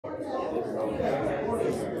Good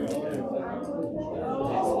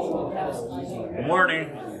morning.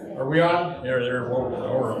 Are we on? There. Good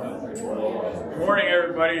morning,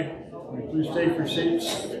 everybody. Please take your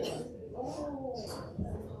seats.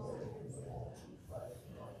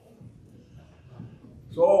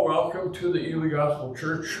 So, welcome to the Ely Gospel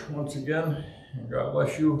Church once again. God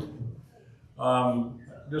bless you.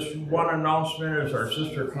 Just one announcement is our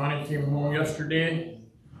sister Connie came home yesterday,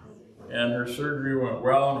 and her surgery went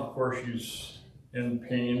well. And of course, she's in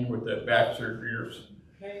pain with that back surgery.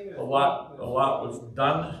 A lot was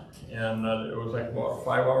done, and it was like about a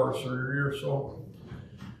 5-hour surgery or so.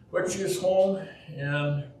 But she's home,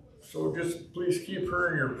 and so just please keep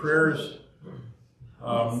her in your prayers.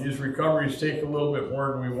 These recoveries take a little bit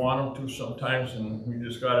more than we want them to sometimes, and we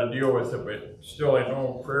just got to deal with it. But still, I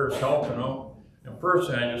know prayers help, you know. And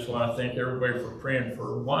personally, I just want to thank everybody for praying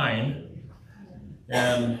for mine.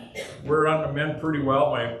 And we're on the mend pretty well.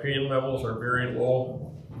 My pain levels are very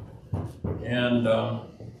low, and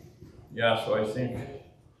yeah, so I think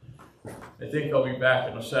I'll be back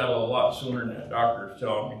in the saddle a lot sooner than the doctor's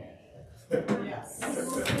telling me. Yes.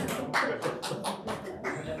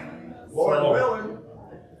 Lord willing.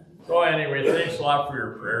 So anyway, thanks a lot for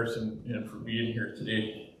your prayers and for being here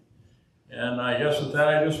today. And I guess with that,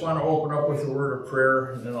 I just want to open up with a word of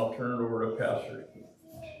prayer, and then I'll turn it over to Pastor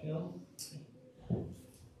Tim.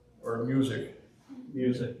 Or music.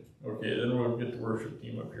 Music. Okay, then we'll get the worship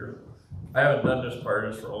team up here. I haven't done this part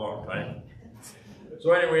of this for a long time.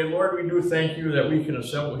 So anyway, Lord, we do thank you that we can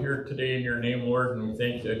assemble here today in your name, Lord, and we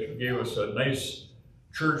thank you that you gave us a nice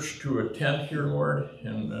church to attend here, Lord,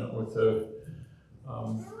 and with a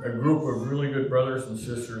group of really good brothers and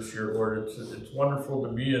sisters here, Lord. It's wonderful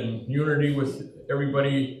to be in unity with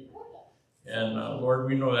everybody, and Lord,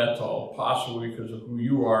 we know that's all possible because of who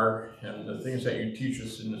you are and the things that you teach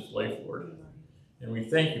us in this life, Lord, and we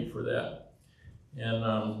thank you for that. And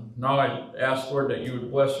now I ask, Lord, that you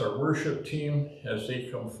would bless our worship team as they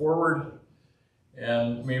come forward,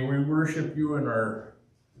 and may we worship you in our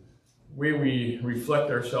way we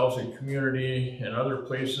reflect ourselves in community and other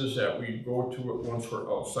places that we go to once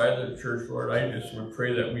we're outside of the church, Lord. I just would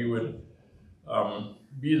pray that we would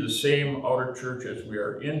be the same outer church as we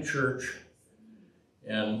are in church,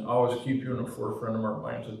 and always keep you in the forefront of our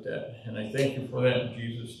minds with that. And I thank you for that in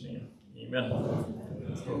Jesus' name. Amen.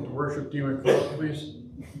 So the worship team would come, please.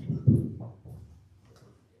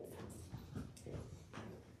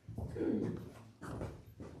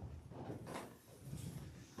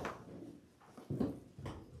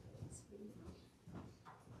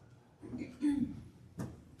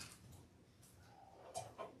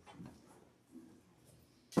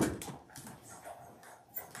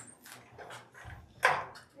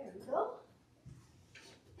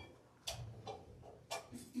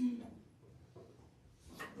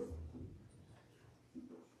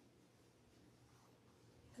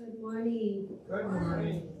 Good morning. Good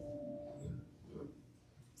morning.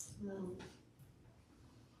 Wow.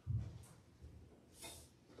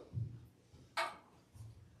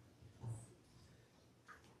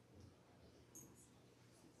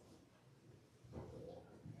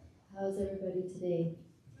 How's everybody today?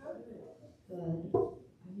 Good. Are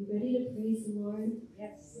you ready to praise the Lord?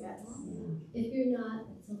 Yes. Yeah. If you're not,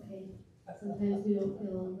 it's okay. Sometimes we don't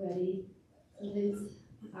feel ready. Sometimes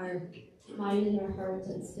our mind and our heart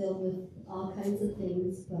is filled with all kinds of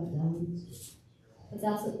things, but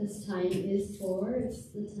that's what this time is for. It's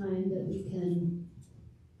the time that we can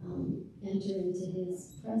enter into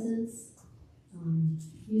His presence.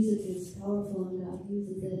 Music is powerful, and God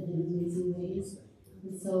uses it in amazing ways.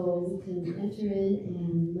 And so we can enter in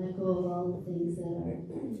and let go of all the things that are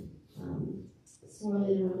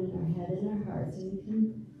swirling around in our head and our hearts, and we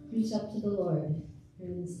can reach up to the Lord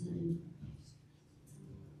during this time.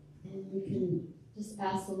 And we can just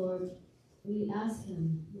ask the Lord, we ask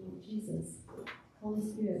Him, Jesus, Holy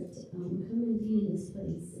Spirit, come and be in this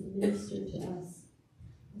place and minister to us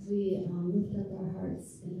as we lift up our hearts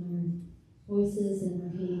and our voices and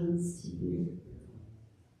our hands to you.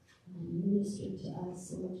 Minister to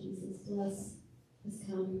us, Lord Jesus. Bless this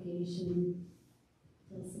congregation.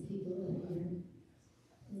 Bless the people that are here.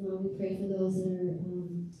 And Lord, we pray for those that are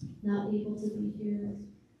not able to be here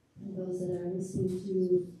and those that are listening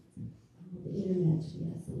to the internet. We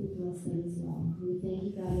ask that you bless them as well. And we thank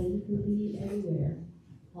you, God, that you can be everywhere,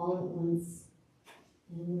 all at once,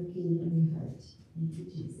 and working in every heart. Thank you,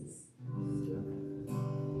 Jesus.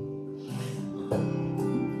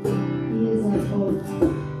 He is our hope.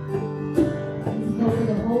 He's hope for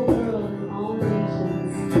the whole world and all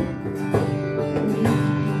nations.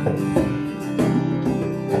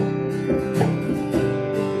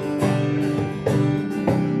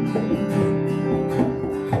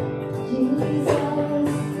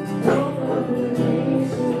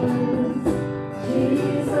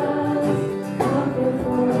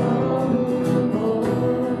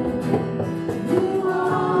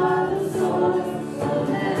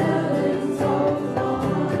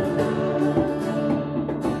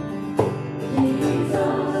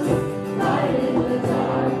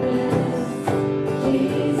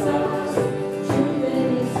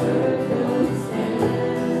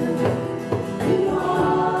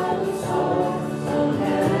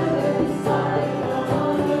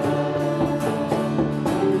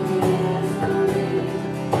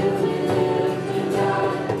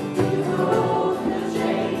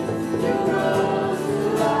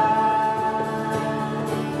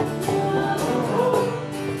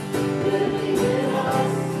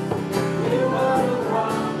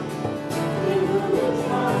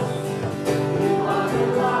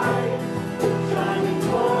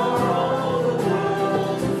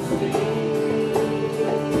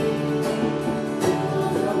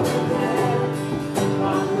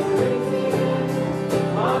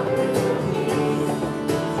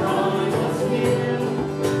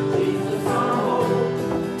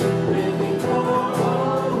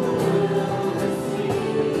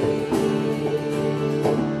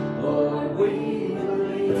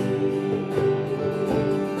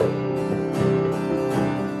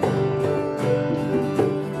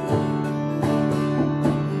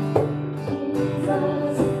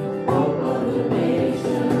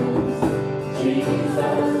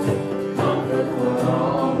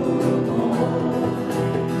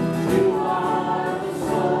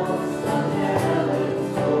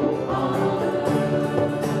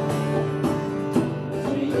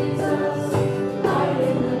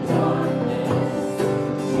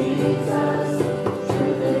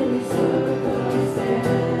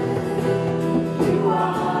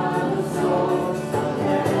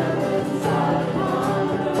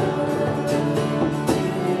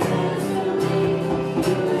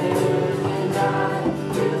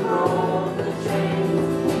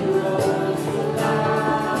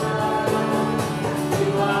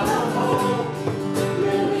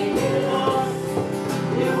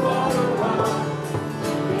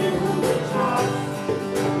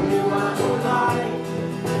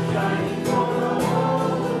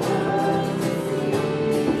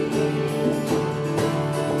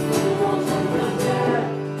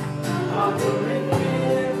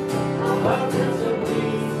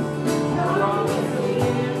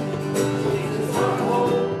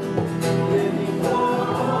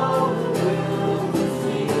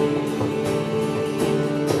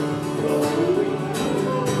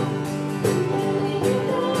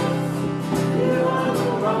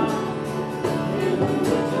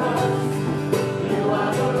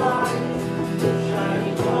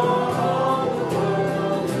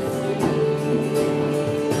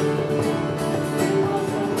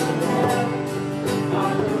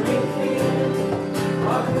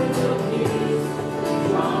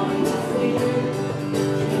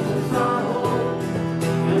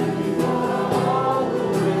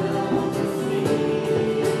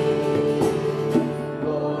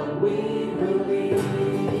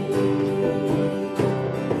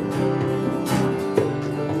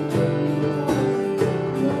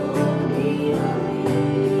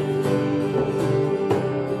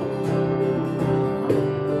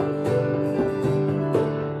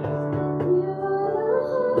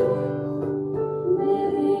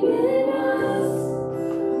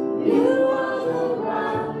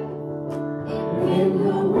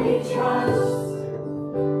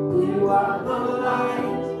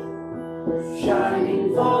 shining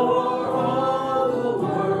for all the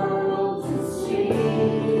world to see.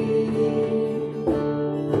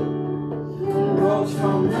 He rose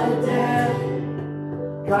from the dead,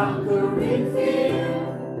 conquering fear.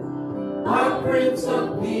 Our Prince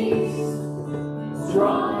of Peace is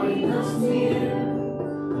drawing us near.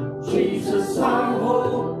 Jesus, our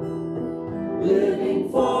hope, living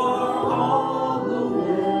for all who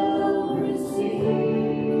will receive.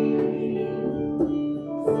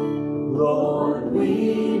 Lord, we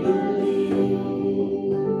believe.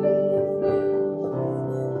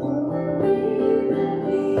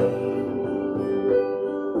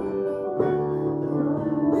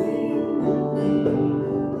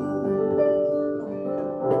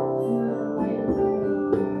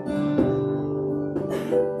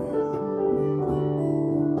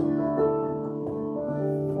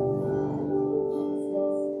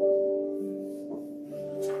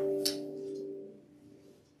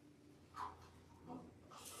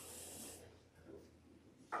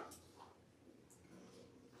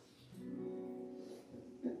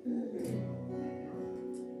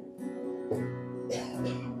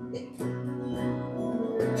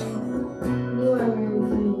 You are where we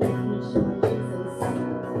find refuge, Lord Jesus.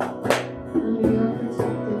 Under your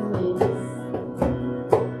protective wings.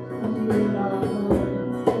 And we love,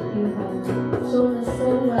 Lord, that you have shown us so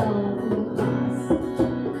well through the cross.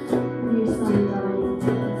 For your Son dying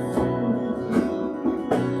for us.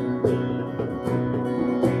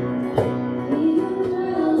 He who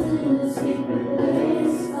dwells in the secret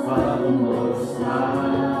place of the Most High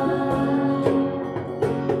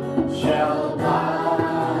Shall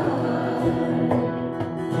abide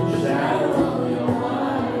in the shadow of the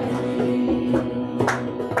Almighty.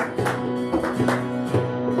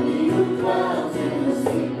 He who dwells in the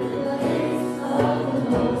secret place of the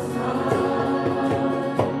Most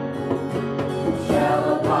High shall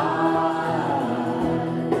abide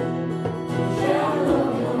in the shadow of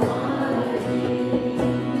the Almighty.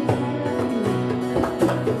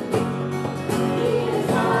 He is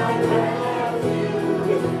my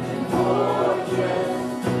refuge and fortress,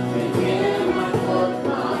 in him I put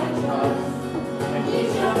my trust, and he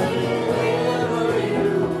shall deliver you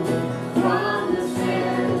from the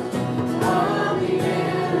snares of the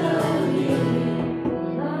enemy.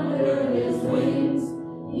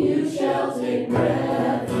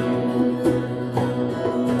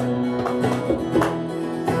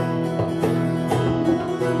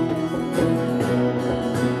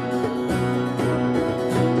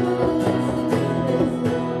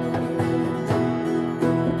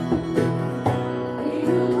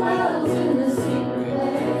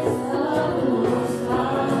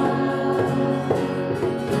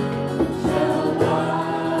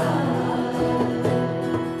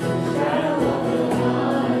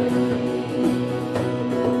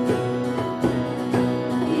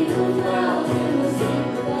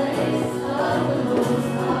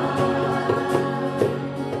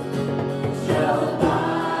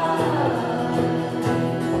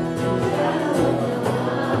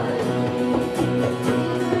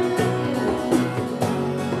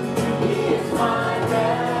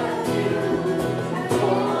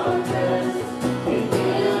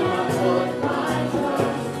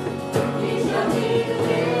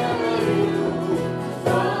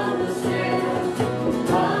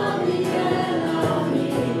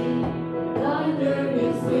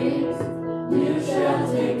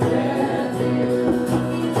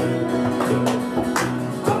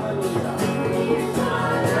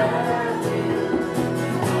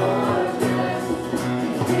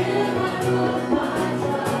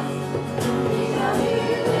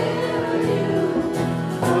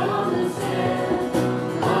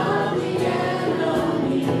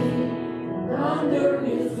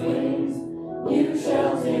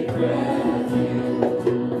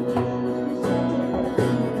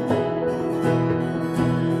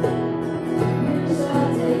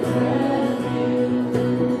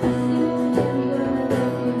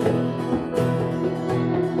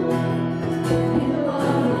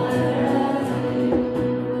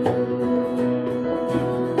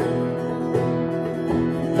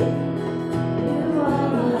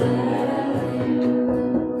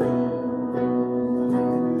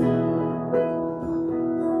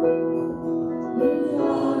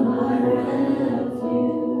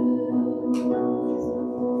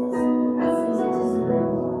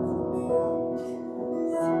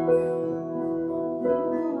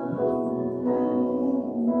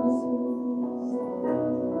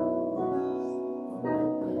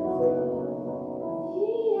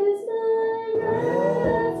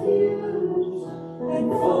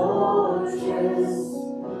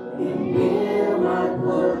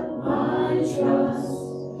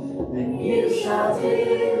 and you shall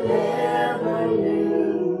deliver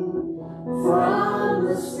you from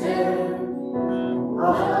the snare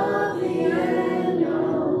of the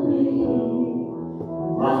enemy.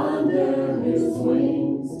 Under his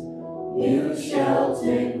wings you shall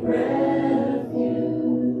take refuge.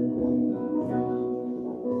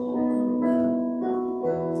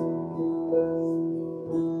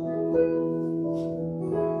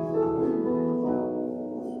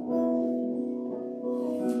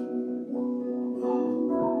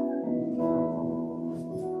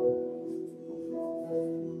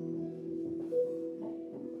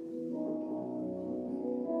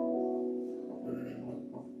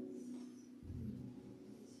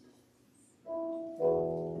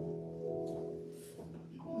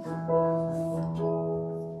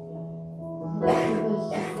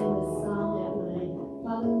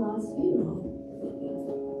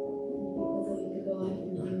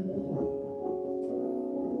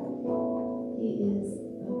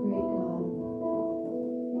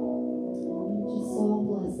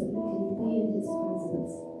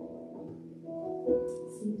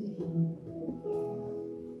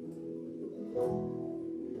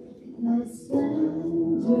 The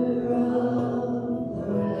splendor of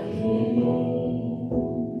the King,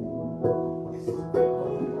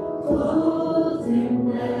 clothed in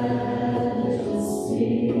majesty,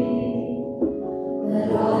 let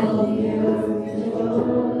all the earth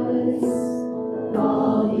rejoice,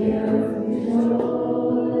 all the earth rejoice.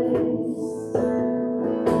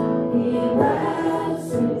 He wraps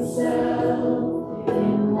himself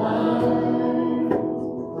in light.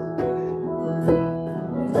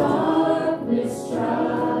 Darkness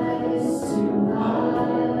tries to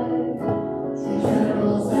hide, he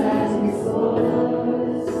trembles at his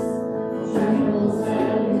voice,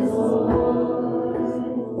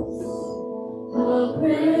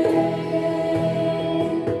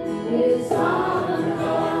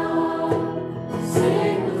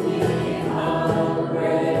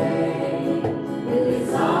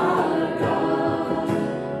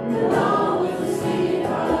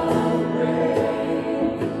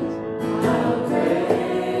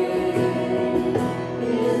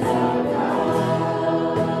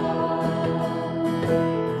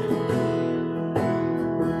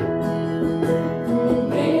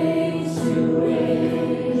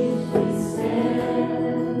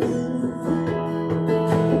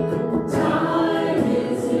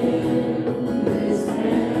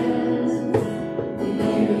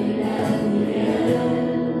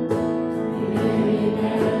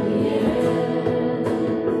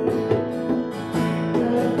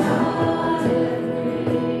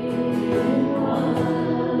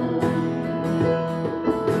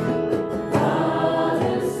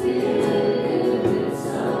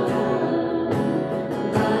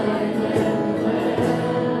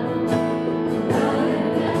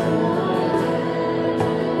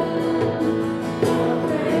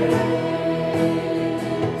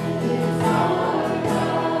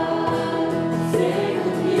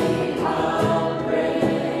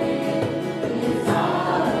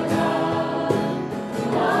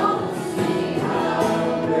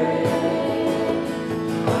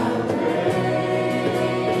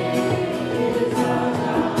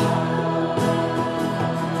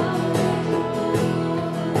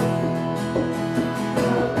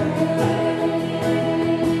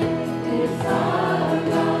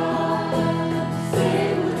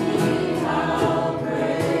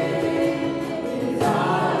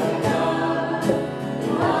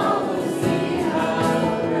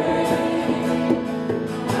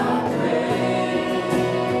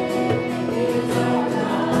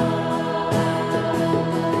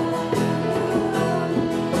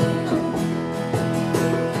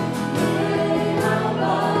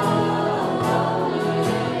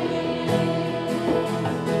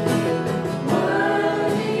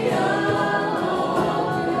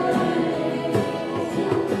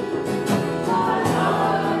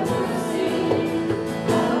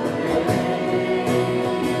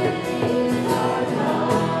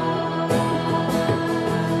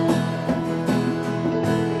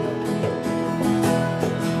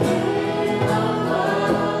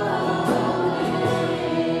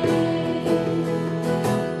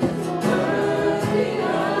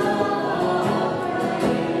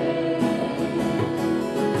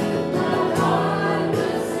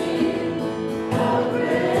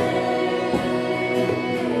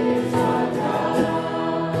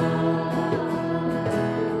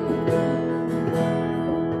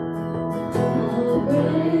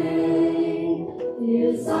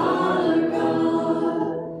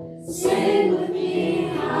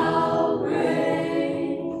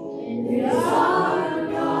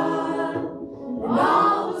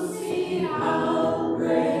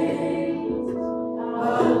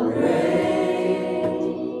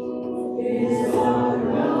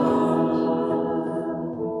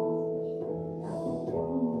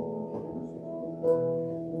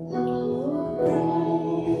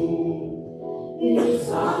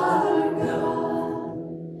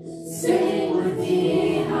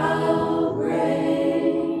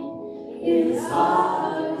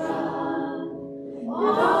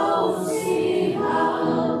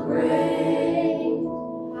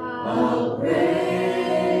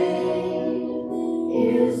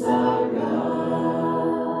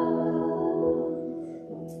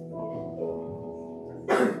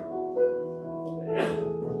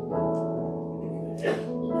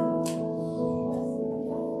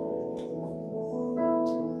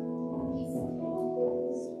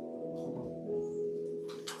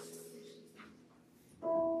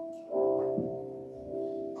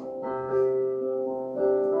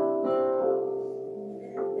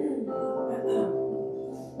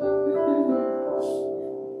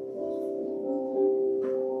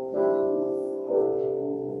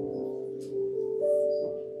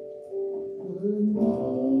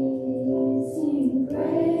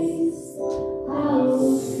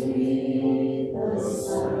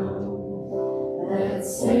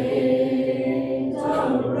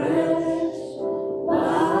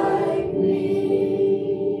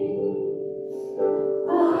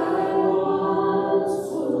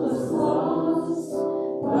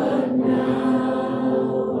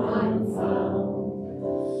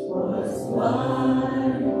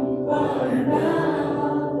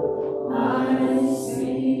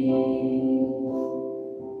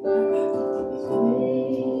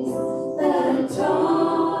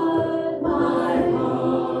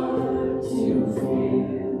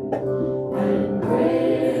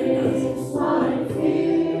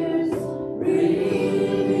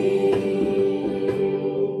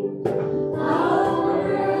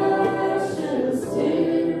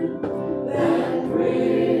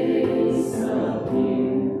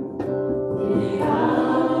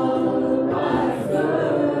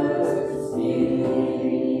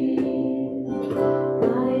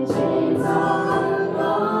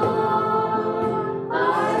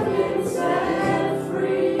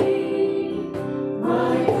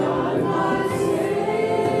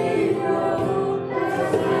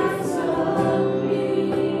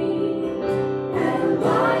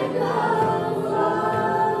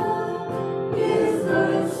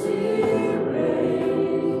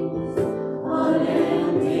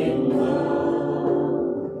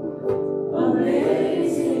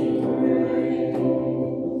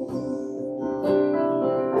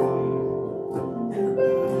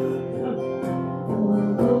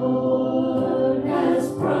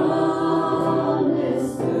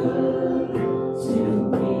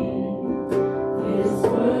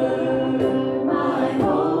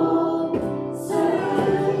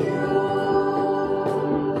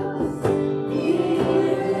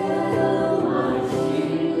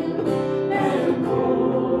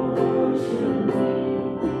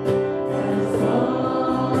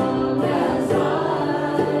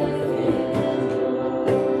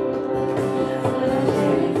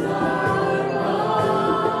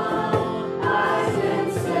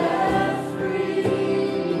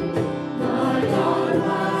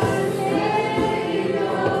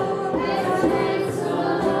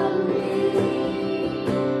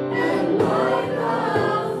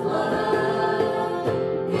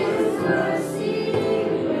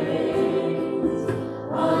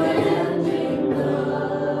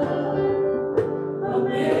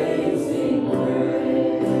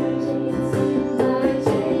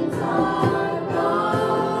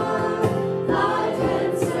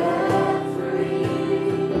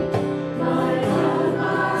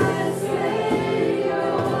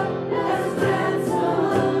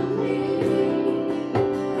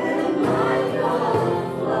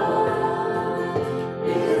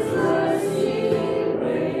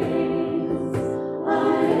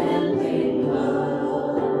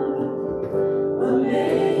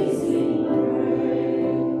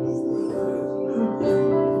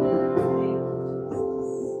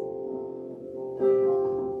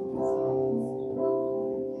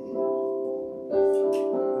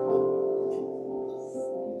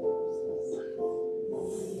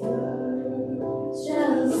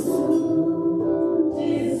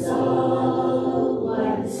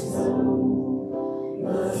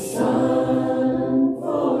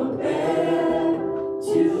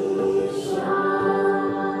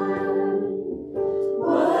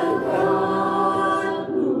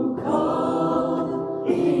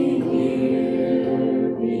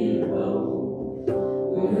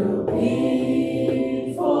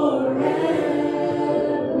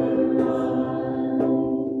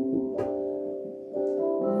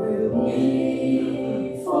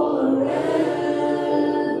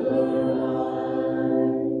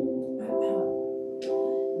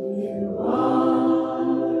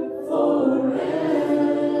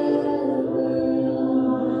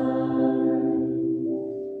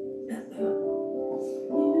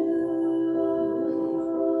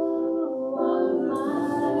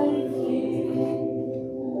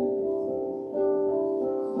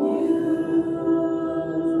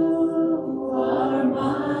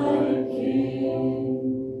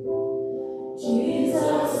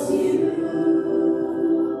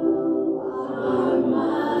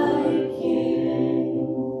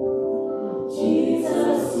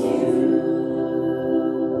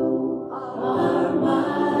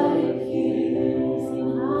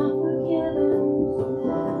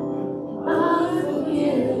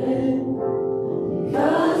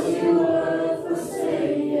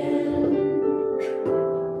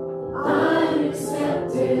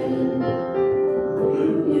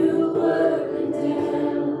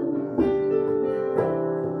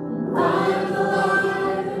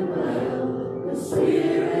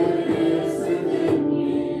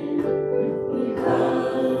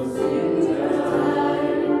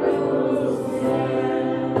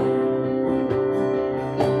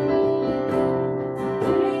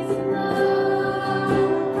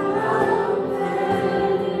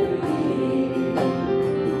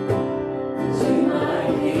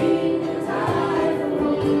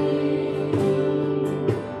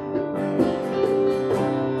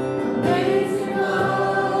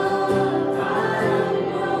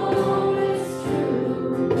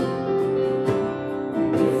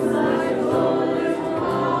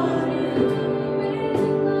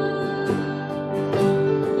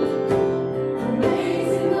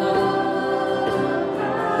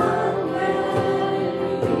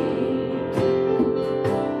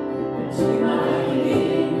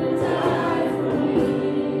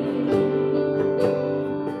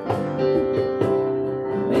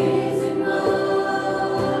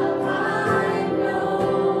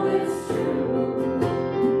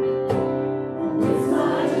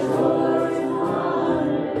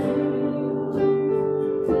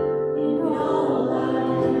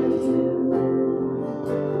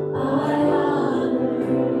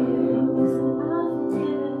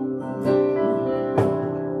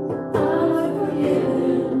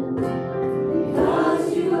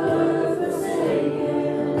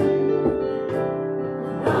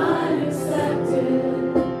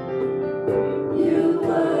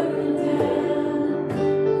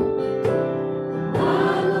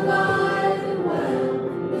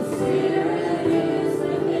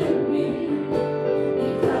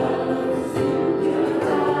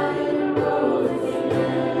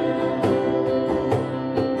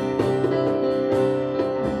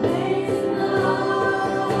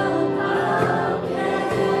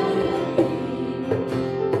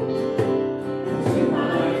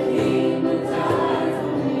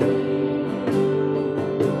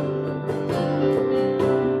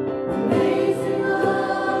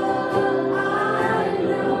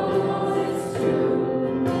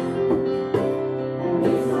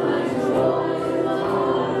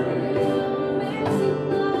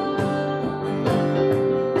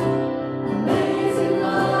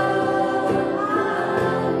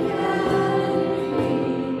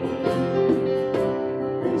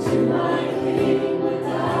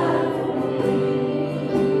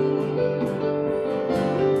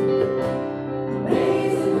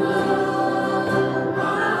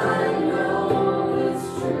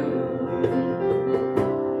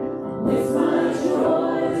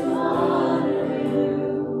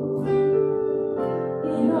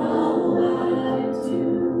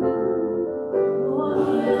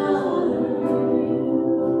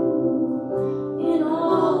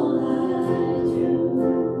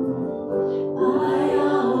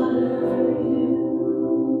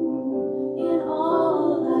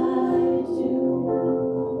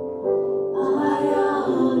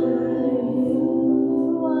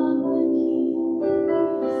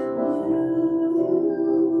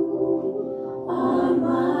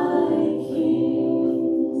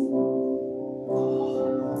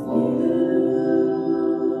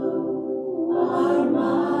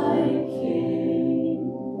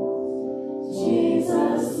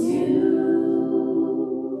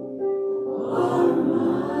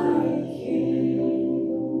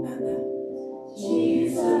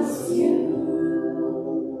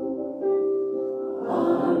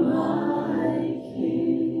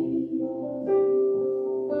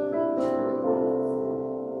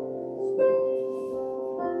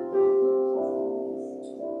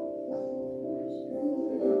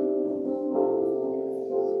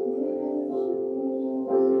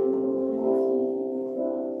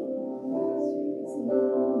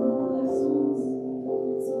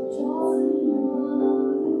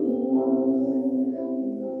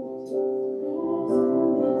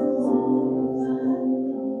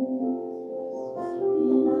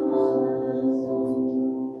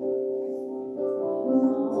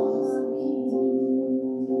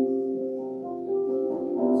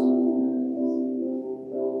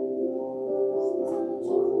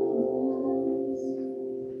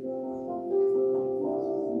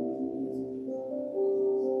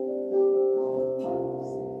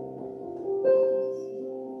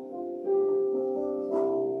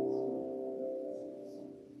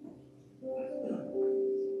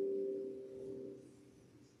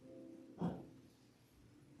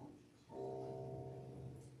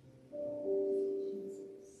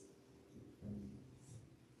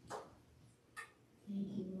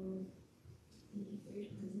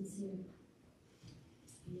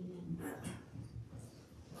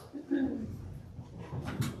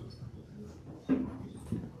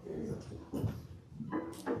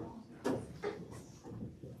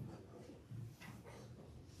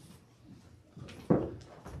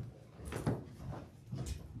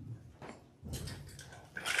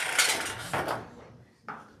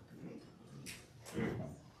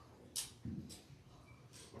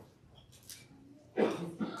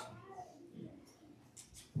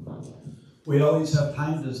 We always have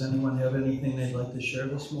time. Does anyone have anything they'd like to share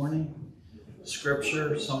this morning?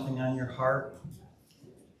 Scripture, something on your heart?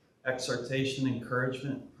 Exhortation,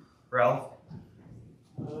 encouragement? Ralph?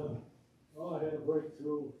 Well, I had a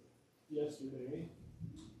breakthrough yesterday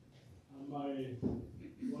on my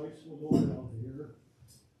wife's memorial here.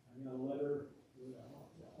 I got a letter with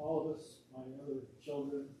all of us, my other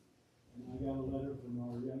children, and I got a letter from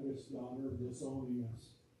our youngest daughter disowning us.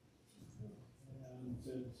 And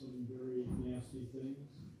said some very nasty things.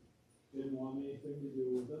 Didn't want anything to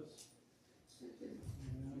do with us.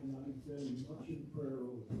 And I've been much in prayer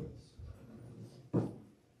over this.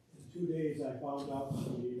 In 2 days I found out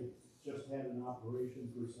she just had an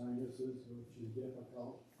operation for sinuses, which is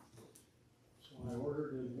difficult. So I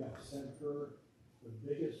ordered and got sent her the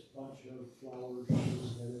biggest bunch of flowers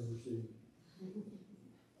she had ever seen.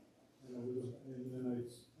 And then I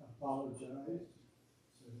apologized.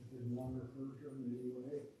 Said I didn't want to hurt her in any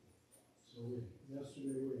way. So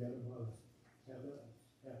yesterday we had about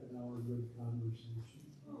half an hour good conversation.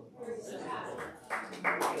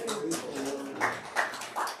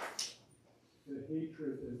 The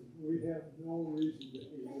hatred that we have no reason to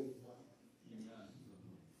hate anybody.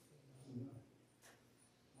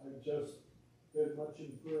 I've just been much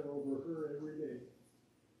in prayer over her every day.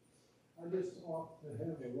 I just ought to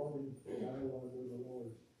have a loving dialogue with the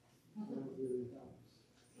Lord. That really helps.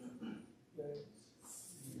 Thanks.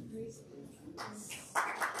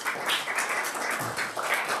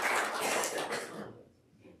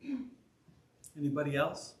 Anybody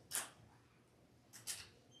else?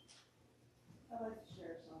 I'd like to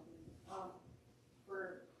share something.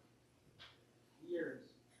 For years,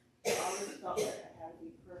 I always felt like I had to be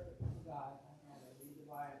perfect for God. I had to read the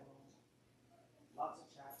Bible, lots of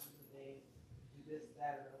chapters a day, do this,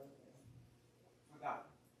 that, or other thing. Forgot.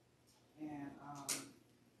 And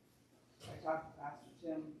I talked to Pastor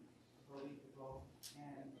Tim a week ago,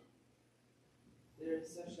 and there's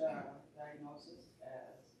such a diagnosis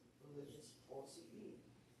as religious OCD,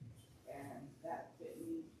 and that fit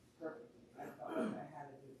me perfectly. I felt like I had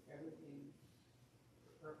to do everything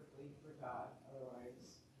perfectly for God,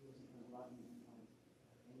 otherwise He wasn't going to love me or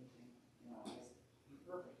anything, just be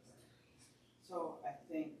perfect. So I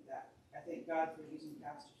thank God for using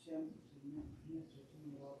Pastor Tim to minister to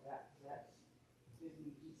me about that. That gives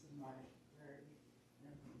me peace of mind, clarity,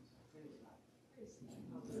 and everything. So praise God.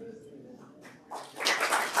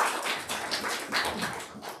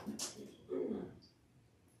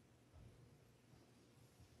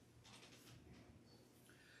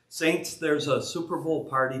 Saints, there's a Super Bowl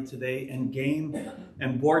party today and game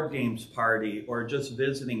and board games party or just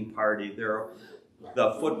visiting party.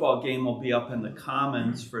 The football game will be up in the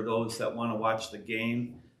Commons for those that want to watch the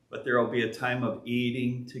game, but there will be a time of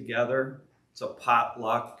eating together. It's a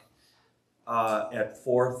potluck at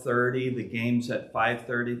 4:30. The game's at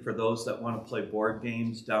 5:30 for those that want to play board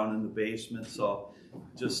games down in the basement. So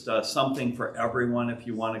just something for everyone if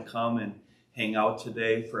you want to come and hang out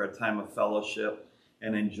today for a time of fellowship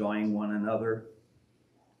and enjoying one another.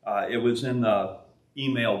 It was in the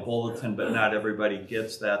email bulletin, but not everybody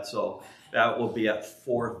gets that, so that will be at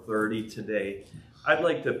 4:30 today. I'd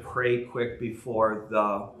like to pray quick before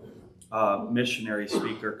the missionary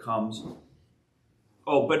speaker comes.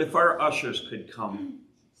 Oh, but if our ushers could come.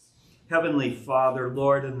 Heavenly Father,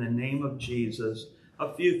 Lord, in the name of Jesus,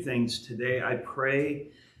 a few things today. I pray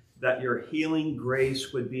that your healing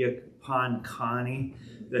grace would be upon Connie,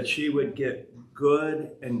 that she would get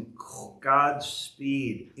good and God's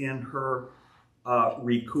speed in her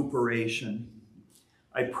recuperation.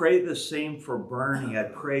 I pray the same for Bernie. I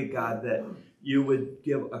pray, God, that you would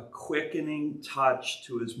give a quickening touch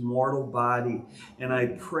to his mortal body. And I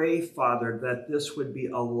pray, Father, that this would be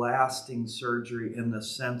a lasting surgery in the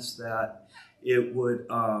sense that it would,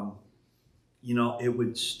 it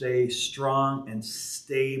would stay strong and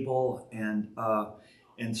stable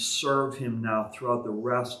and serve him now throughout the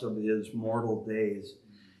rest of his mortal days.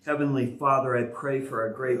 Heavenly Father, I pray for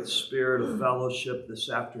a great spirit of fellowship this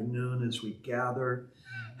afternoon as we gather.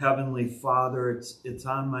 Heavenly Father, it's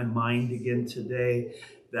on my mind again today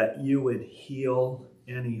that you would heal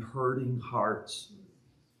any hurting hearts,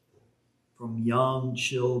 from young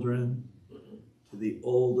children to the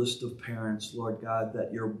oldest of parents, Lord God,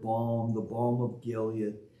 that your balm, the balm of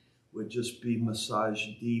Gilead, would just be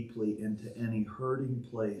massaged deeply into any hurting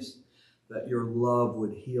place, that your love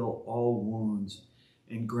would heal all wounds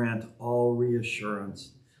and grant all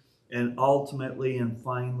reassurance. And ultimately and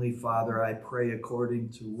finally, Father, I pray according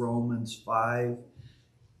to Romans 5,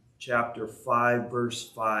 chapter 5, verse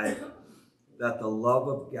 5, that the love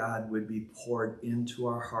of God would be poured into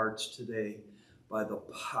our hearts today by the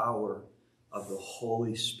power of the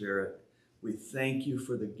Holy Spirit, We thank you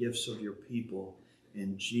for the gifts of your people.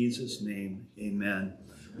 In Jesus' name, amen.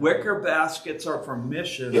 Wicker baskets are for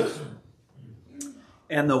missions,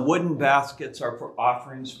 and the wooden baskets are for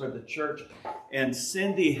offerings for the church. And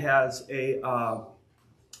Cindy has a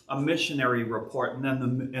missionary report, and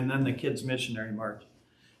then the kids' missionary march.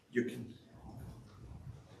 You can.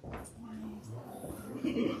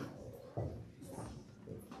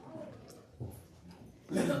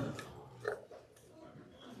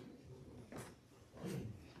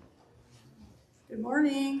 Good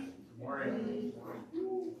morning. Good morning.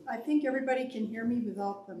 I think everybody can hear me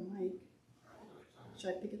without the mic. Should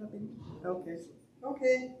I pick it up? Okay.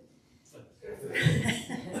 Okay.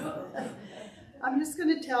 I'm just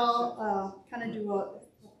going to tell, kind of do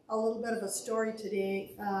a little bit of a story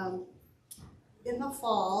today. In the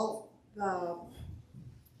fall,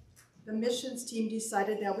 the missions team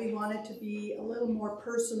decided that we wanted to be a little more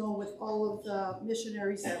personal with all of the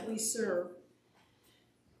missionaries that we serve.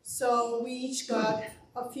 So we each got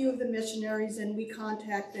a few of the missionaries and we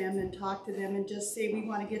contact them and talk to them and just say, we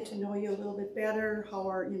want to get to know you a little bit better. How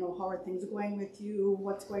are things going with you?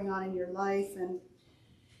 What's going on in your life? And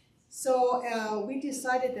so we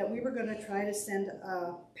decided that we were going to try to send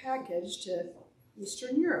a package to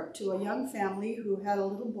Eastern Europe to a young family who had a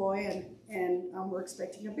little boy and were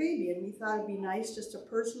expecting a baby. And we thought it'd be nice, just a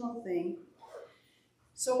personal thing.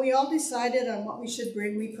 So we all decided on what we should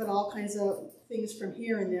bring. We put all kinds of things from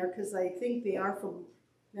here and there because I think they are from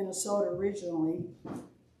Minnesota originally.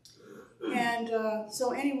 And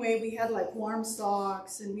so anyway, we had like warm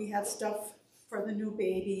socks and we had stuff for the new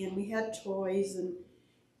baby and we had toys and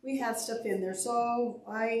we had stuff in there. So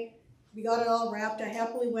we got it all wrapped. I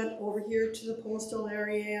happily went over here to the postal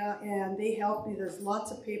area and they helped me. There's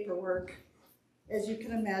lots of paperwork, as you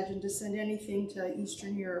can imagine, to send anything to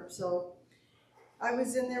Eastern Europe. So I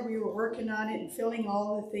was in there, we were working on it and filling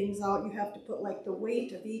all the things out. You have to put like the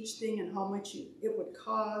weight of each thing and how much it would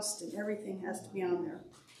cost and everything has to be on there.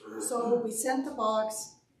 So we sent the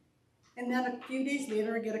box and then a few days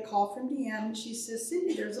later I get a call from Deanne and she says,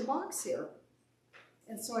 Cindy, there's a box here.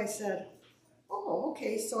 And so I said, oh,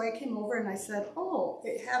 okay. So I came over and I said, oh,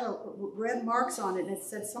 it had red marks on it and it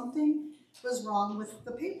said something was wrong with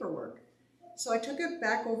the paperwork. So I took it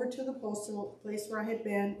back over to the postal place where I had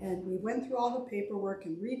been, and we went through all the paperwork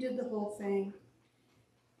and redid the whole thing,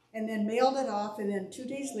 and then mailed it off. And then 2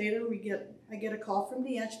 days later, I get a call from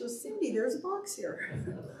Deanne. She goes, Cindy, there's a box here.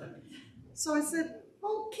 So I said,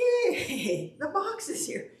 okay, the box is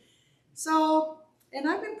here. So, and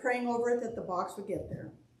I've been praying over it that the box would get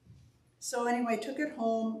there. So anyway, I took it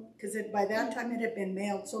home because by that time it had been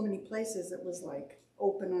mailed so many places. It was like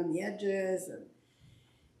open on the edges and.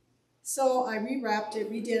 So I rewrapped it,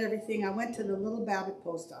 redid everything. I went to the Little Babbitt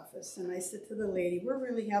post office and I said to the lady, we're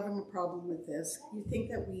really having a problem with this. You think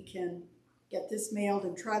that we can get this mailed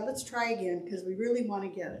and let's try again because we really want to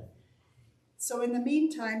get it. So in the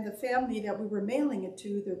meantime, the family that we were mailing it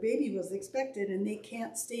to, their baby was expected and they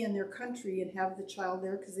can't stay in their country and have the child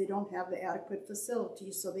there because they don't have the adequate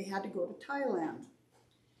facilities. So they had to go to Thailand.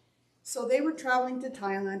 So they were traveling to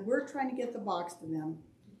Thailand. We're trying to get the box to them.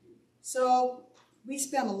 So we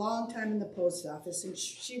spent a long time in the post office and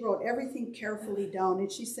she wrote everything carefully down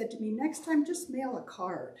and she said to me, next time just mail a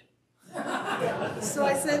card. So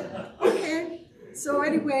I said, okay. So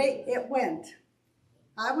anyway, it went.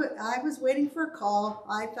 I was waiting for a call.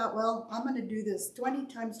 I thought, well, I'm going to do this 20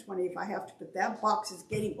 times 20 if I have to, but that box is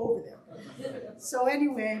getting over there. So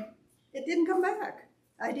anyway, it didn't come back.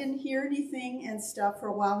 I didn't hear anything and stuff for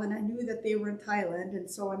a while, and I knew that they were in Thailand, and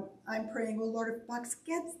so I'm praying, oh Lord, if the box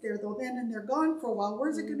gets there though, then and they're gone for a while,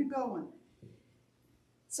 where's it going to go? And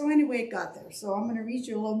so anyway, it got there. So I'm going to read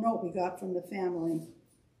you a little note we got from the family.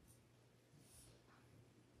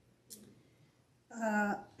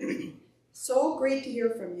 So great to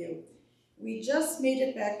hear from you. We just made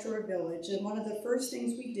it back to our village, and one of the first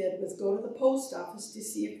things we did was go to the post office to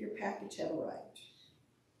see if your package had arrived.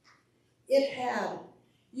 It had.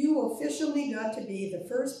 You officially got to be the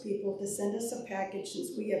first people to send us a package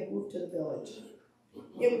since we have moved to the village.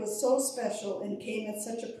 It was so special and came at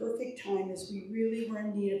such a perfect time as we really were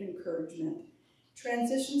in need of encouragement.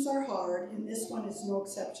 Transitions are hard, and this one is no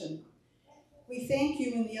exception. We thank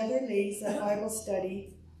you and the other ladies at Bible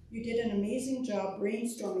study. You did an amazing job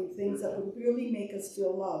brainstorming things that would really make us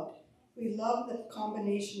feel loved. We love the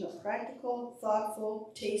combination of practical,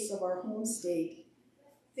 thoughtful tastes of our home state,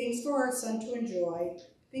 things for our son to enjoy,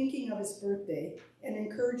 thinking of his birthday, and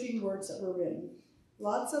encouraging words that were written.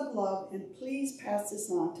 Lots of love, and please pass this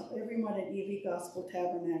on to everyone at Ely Gospel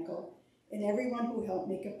Tabernacle and everyone who helped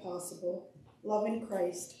make it possible. Love in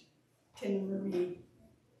Christ, Tim and Marie.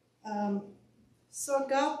 So it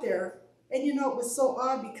got there, And you know, it was so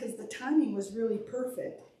odd because the timing was really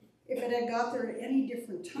perfect. If it had got there at any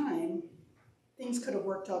different time, things could have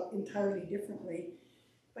worked out entirely differently.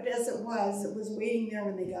 But as it was waiting there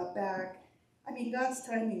when they got back. I mean, God's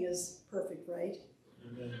timing is perfect, right?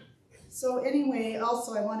 Amen. So anyway,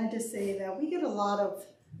 also I wanted to say that we get a lot of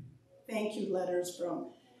thank you letters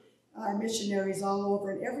from our missionaries all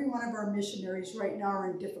over, and every one of our missionaries right now are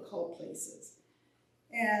in difficult places.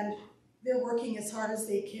 And they're working as hard as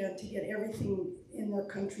they can to get everything in their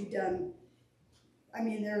country done. I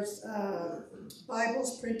mean, there's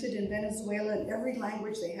Bibles printed in Venezuela in every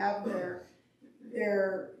language they have there.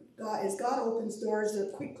 As God opens doors,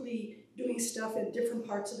 they're quickly doing stuff in different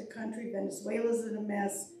parts of the country. Venezuela's in a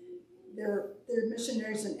mess. They're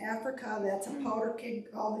missionaries in Africa. That's a powder keg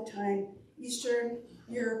all the time. Eastern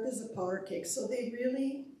Europe is a powder keg. So they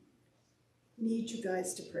really need you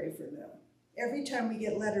guys to pray for them. Every time we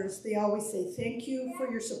get letters, they always say, thank you for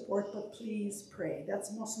your support, but please pray. That's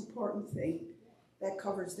the most important thing. That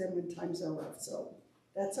covers them when times are rough. So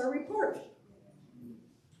that's our report.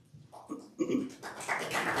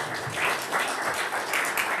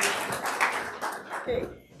 Okay.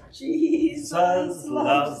 Jesus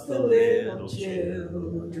loves the little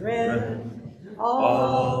children,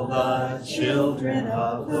 all the children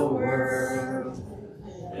of the world.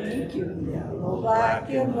 Thank you, yellow, black,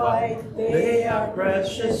 and white, they are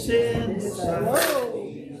precious in His sight.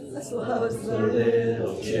 Jesus loves the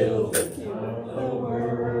little children of the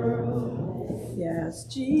world. Yes,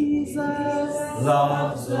 Jesus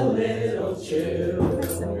loves the little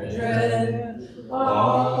children,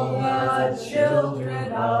 all the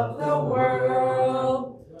children of the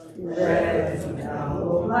world. Red,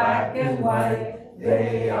 yellow, black, and white,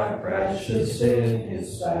 they are precious in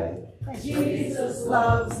His sight. Jesus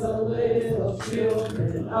loves the little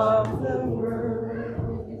children of the world.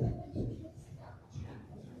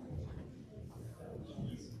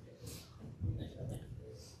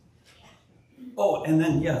 Oh, and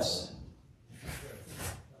then yes.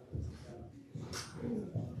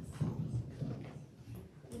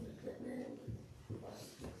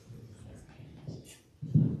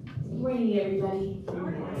 Good morning, everybody. Good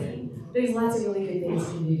morning. There's lots of really good things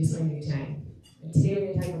you can do to spend your time. And today we're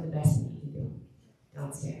going to talk about the best thing you can do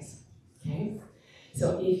downstairs. Okay?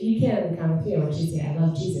 So if you can, on the count of three, I want you to say, I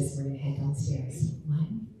love Jesus. We're going to head downstairs.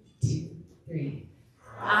 1, 2, 3.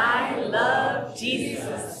 I love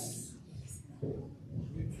Jesus.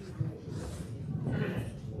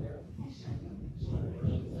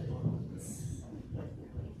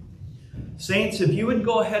 Saints, if you would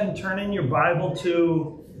go ahead and turn in your Bible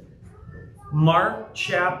to Mark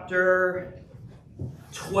chapter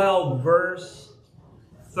 12, verse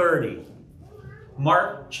 30.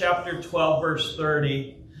 Mark chapter 12, verse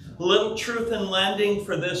 30. A little truth in lending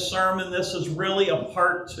for this sermon. This is really a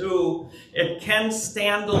part 2. It can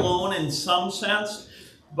stand alone in some sense,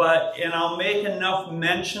 and I'll make enough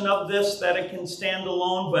mention of this that it can stand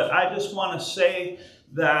alone, but I just want to say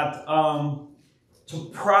that to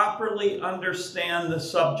properly understand the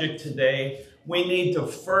subject today, we need to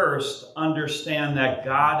first understand that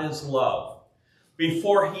God is love.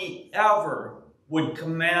 Before He ever would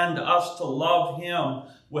command us to love Him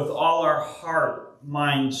with all our heart,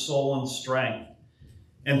 mind, soul, and strength,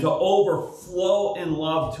 and to overflow in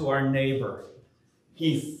love to our neighbor,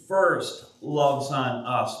 He first loves on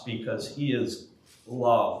us because He is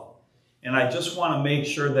love. And I just want to make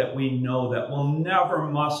sure that we know that we'll never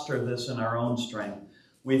muster this in our own strength.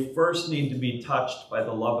 We first need to be touched by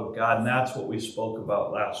the love of God, and that's what we spoke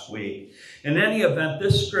about last week. In any event,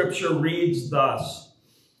 this scripture reads thus.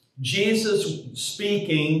 Jesus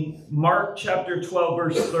speaking, Mark chapter 12,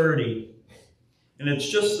 verse 30. And it's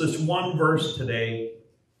just this one verse today,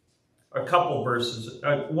 a couple verses,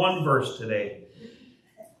 one verse today.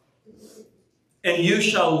 And you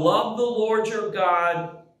shall love the Lord your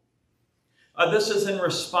God. This is in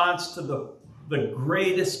response to the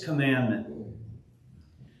greatest commandment.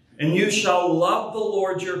 And you shall love the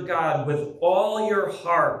Lord your God with all your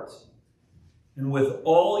heart, and with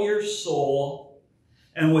all your soul,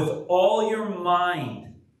 and with all your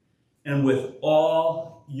mind, and with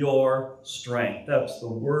all your strength. That's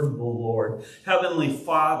the word of the Lord. Heavenly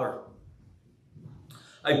Father,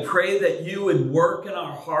 I pray that you would work in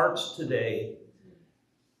our hearts today.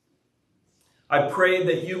 I pray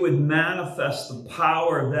that you would manifest the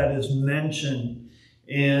power that is mentioned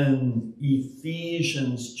in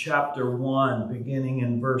Ephesians chapter 1, beginning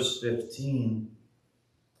in verse 15.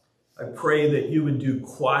 I pray that you would do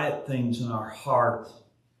quiet things in our heart,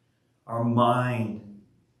 our mind,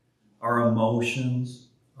 our emotions,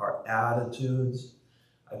 our attitudes.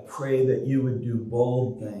 I pray that you would do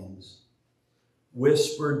bold things.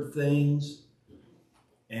 whispered things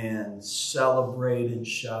and celebrated,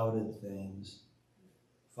 shouted things.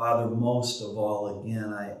 Father, most of all,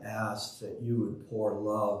 again, I ask that you would pour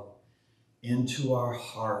love into our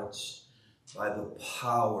hearts by the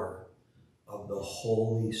power of the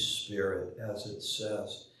Holy Spirit, as it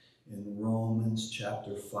says in Romans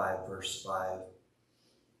chapter 5, verse 5.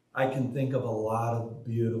 I can think of a lot of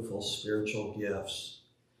beautiful spiritual gifts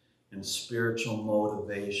and spiritual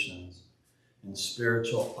motivations and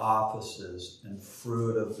spiritual offices and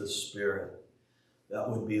fruit of the Spirit that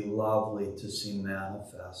would be lovely to see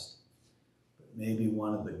manifest. But maybe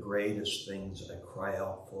one of the greatest things I cry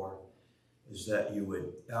out for is that you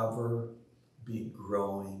would ever be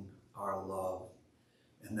growing our love,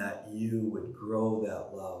 and that you would grow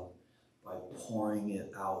that love by pouring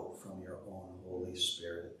it out from your own Holy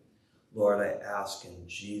Spirit. Lord, I ask in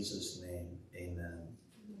Jesus' name, amen.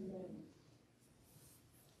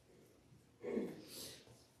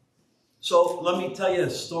 So let me tell you a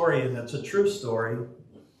story, and it's a true story.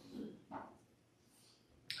 I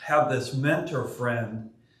have this mentor friend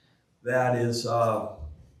that is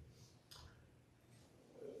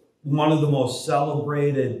one of the most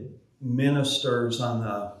celebrated ministers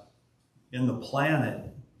in the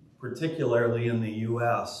planet, particularly in the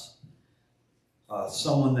U.S.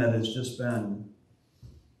 Someone that has just been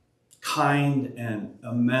kind and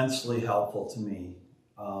immensely helpful to me.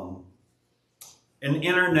 An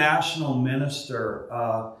international minister,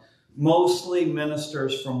 mostly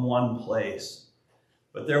ministers from one place.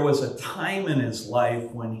 But there was a time in his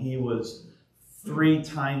life when he was 3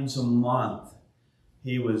 times a month,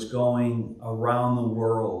 he was going around the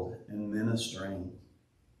world and ministering.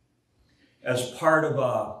 As part of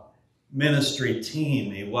a ministry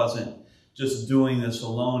team, he wasn't just doing this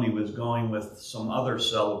alone, he was going with some other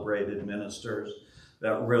celebrated ministers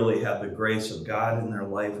that really had the grace of God in their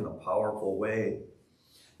life in a powerful way.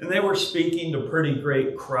 And they were speaking to pretty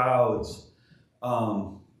great crowds.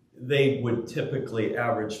 They would typically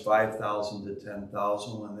average 5,000 to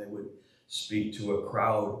 10,000 when they would speak to a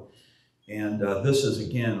crowd. And this is,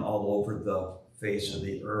 again, all over the face of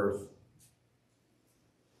the earth.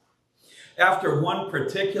 After one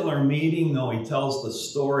particular meeting, though, he tells the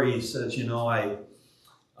story. He says, you know,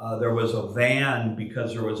 there was a van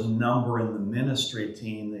because there was a number in the ministry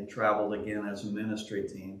team. They traveled again as a ministry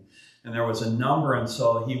team. And there was a number, and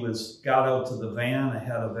so he got out to the van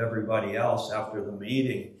ahead of everybody else after the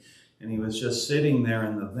meeting. And he was just sitting there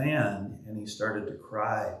in the van, and he started to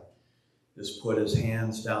cry. Just put his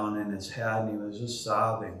hands down in his head, and he was just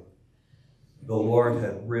sobbing. The Lord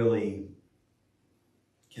had really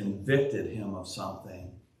convicted him of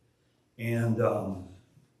something. And,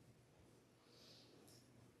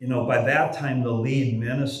 you know, by that time, the lead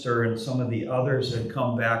minister and some of the others had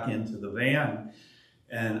come back into the van.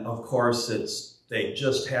 And of course, they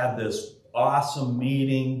just had this awesome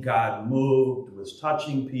meeting. God moved, was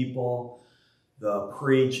touching people. The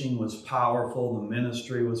preaching was powerful. The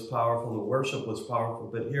ministry was powerful. The worship was powerful.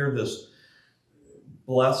 But here, this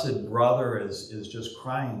blessed brother is just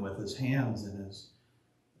crying with his hands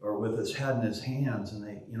with his head in his hands. And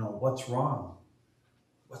they, you know, what's wrong?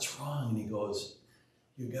 What's wrong? And he goes,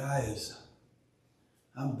 you guys,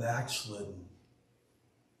 I'm backslidden.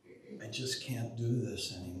 I just can't do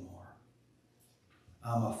this anymore.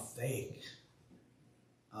 I'm a fake.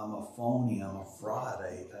 I'm a phony. I'm a fraud.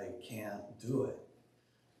 I can't do it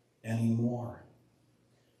anymore.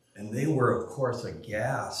 And they were, of course,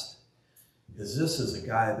 aghast, because this is a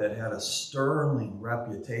guy that had a sterling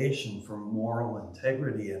reputation for moral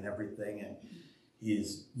integrity and everything. And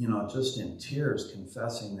he's, you know, just in tears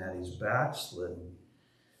confessing that he's backslidden.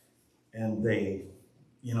 And they,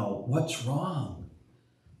 you know, what's wrong?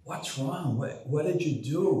 What's wrong? What did you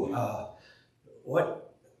do?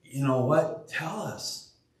 Tell us.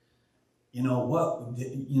 You know, what,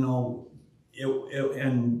 you know,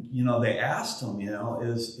 and, you know, they asked him, you know,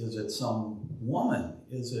 is it some woman?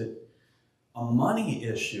 Is it a money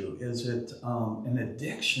issue? Is it an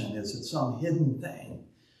addiction? Is it some hidden thing?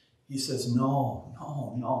 He says, no.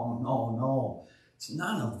 It's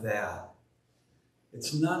none of that.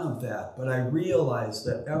 It's none of that. But I realized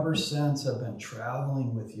that ever since I've been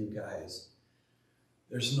traveling with you guys,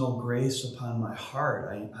 there's no grace upon my heart.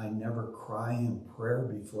 I never cry in prayer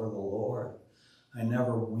before the Lord. I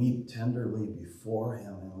never weep tenderly before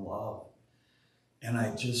him in love. And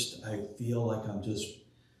I feel like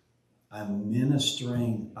I'm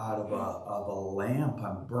ministering out of a lamp.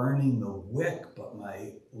 I'm burning the wick, but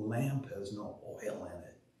my lamp has no oil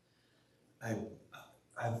in it.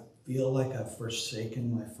 I feel like I've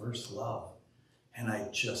forsaken my first love, and I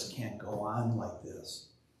just can't go on like this.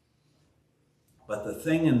 But the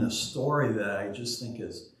thing in the story that I just think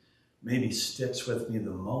is maybe sticks with me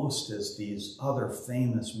the most is these other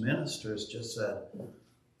famous ministers just said,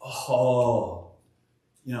 oh,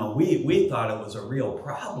 you know, we thought it was a real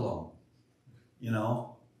problem, you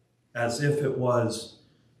know, as if it was,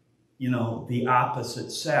 you know, the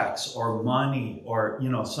opposite sex or money or, you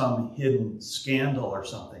know, some hidden scandal or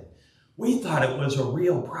something. We thought it was a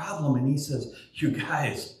real problem. And he says, you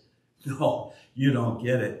guys, no, you don't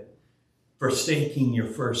get it. Forsaking your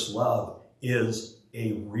first love is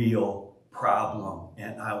a real problem.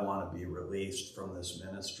 And I want to be released from this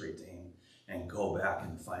ministry team and go back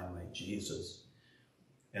and find my Jesus.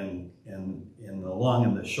 And the long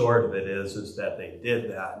and the short of it is that they did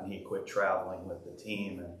that, and he quit traveling with the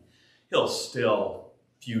team. And he'll still,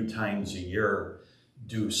 a few times a year,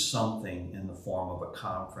 do something in the form of a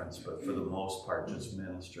conference, but for the most part, just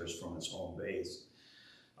ministers from his home base.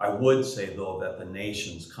 I would say, though, that the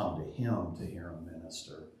nations come to him to hear him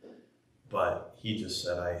minister. But he just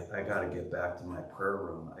said, I got to get back to my prayer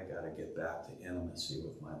room. I got to get back to intimacy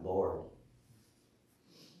with my Lord.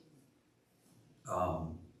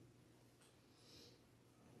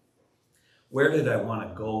 Where did I want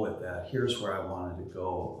to go with that? Here's where I wanted to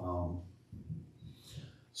go.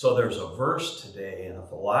 So there's a verse today, and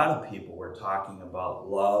if a lot of people were talking about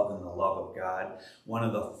love and the love of God, one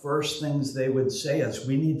of the first things they would say is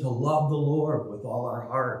we need to love the Lord with all our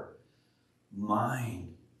heart,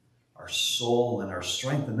 mind, our soul, and our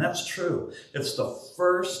strength. And that's true. It's the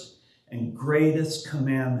first and greatest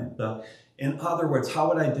commandment. In other words, how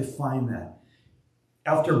would I define that?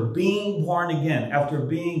 After being born again, after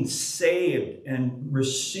being saved and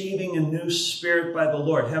receiving a new spirit by the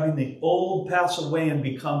Lord, having the old pass away and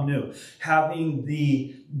become new, having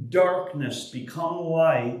the darkness become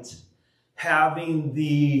light, having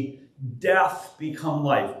the death become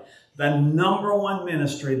life, the number one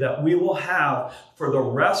ministry that we will have for the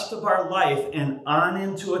rest of our life and on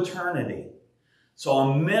into eternity. So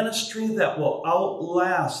a ministry that will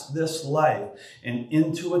outlast this life and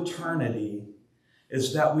into eternity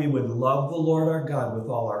is that we would love the Lord our God with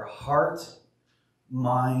all our heart,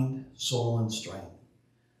 mind, soul, and strength.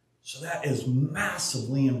 So that is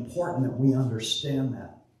massively important that we understand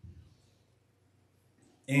that.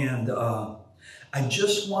 And I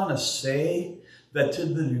just want to say that to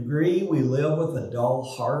the degree we live with a dull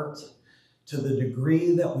heart, to the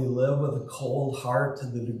degree that we live with a cold heart, to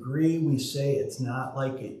the degree we say it's not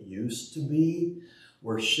like it used to be,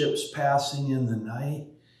 we're ships passing in the night,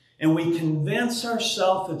 and we convince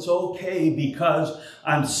ourselves it's okay because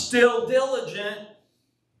I'm still diligent.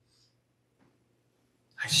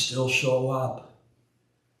 I still show up.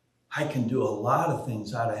 I can do a lot of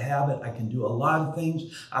things out of habit. I can do a lot of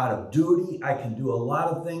things out of duty. I can do a lot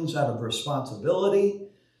of things out of responsibility.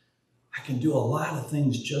 I can do a lot of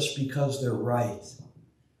things just because they're right.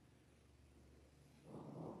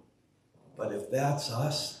 But if that's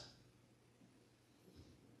us,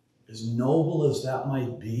 as noble as that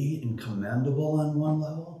might be and commendable on one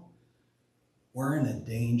level, we're in a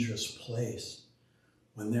dangerous place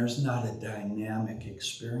when there's not a dynamic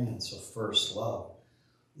experience of first love.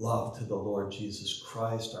 Love to the Lord Jesus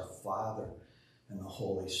Christ, our Father, and the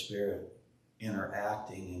Holy Spirit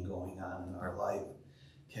interacting and going on in our life.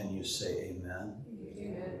 Can you say amen?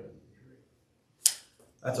 Amen.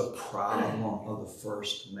 That's a problem of the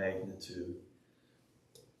first magnitude.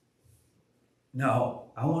 Now,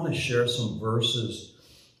 I want to share some verses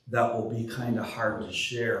that will be kind of hard to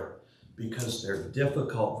share because they're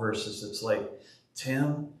difficult verses. It's like,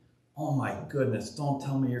 Tim, oh my goodness, don't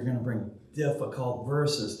tell me you're going to bring difficult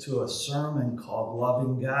verses to a sermon called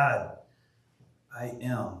Loving God. I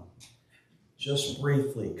am. Just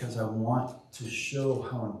briefly, because I want to show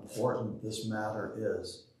how important this matter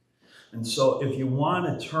is. And so if you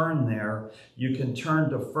want to turn there, you can turn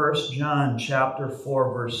to 1 John chapter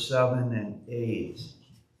 4, verse 7 and 8.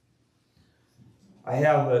 I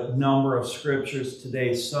have a number of scriptures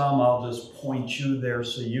today. Some I'll just point you there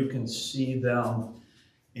so you can see them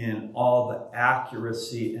in all the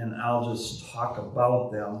accuracy, and I'll just talk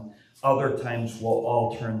about them. Other times we'll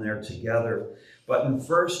all turn there together. But in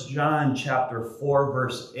 1 John chapter 4,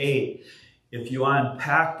 verse 8, if you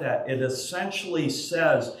unpack that, it essentially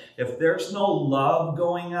says, if there's no love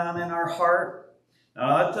going on in our heart,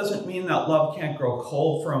 now that doesn't mean that love can't grow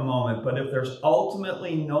cold for a moment, but if there's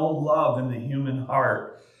ultimately no love in the human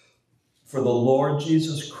heart for the Lord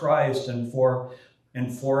Jesus Christ and for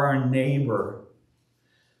our neighbor,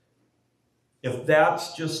 if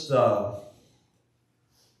that's just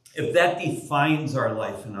if that defines our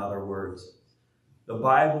life, in other words, the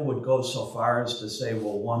Bible would go so far as to say,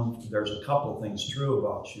 well, there's a couple things true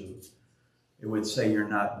about you. It would say you're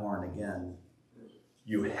not born again.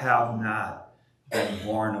 You have not been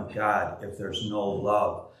born of God if there's no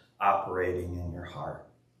love operating in your heart.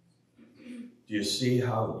 Do you see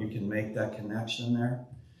how you can make that connection there?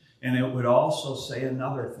 And it would also say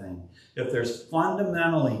another thing. If there's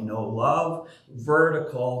fundamentally no love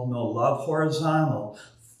vertical, no love horizontal,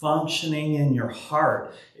 functioning in your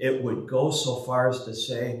heart, it would go so far as to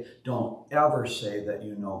say, don't ever say that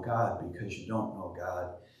you know God, because you don't know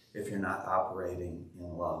God if you're not operating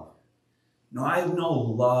in love. Now, I know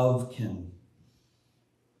love can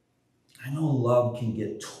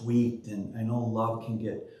get tweaked, and I know love can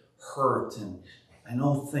get hurt, and I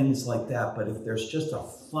know things like that, but if there's just a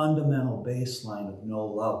fundamental baseline of no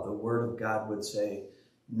love, the Word of God would say,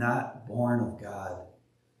 not born of God,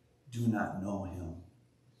 do not know him.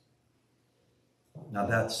 Now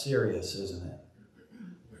that's serious, isn't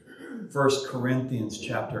it? 1 Corinthians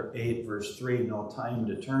chapter 8, verse 3, no time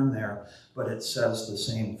to turn there, but it says the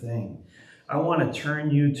same thing. I want to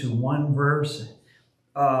turn you to one verse,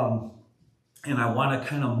 and I want to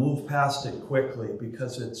kind of move past it quickly,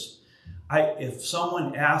 because if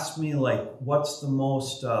someone asked me, like, what's the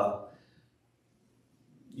most,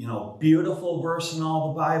 beautiful verse in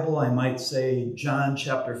all the Bible, I might say John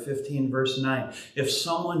chapter 15, verse 9. If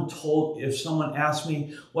someone asked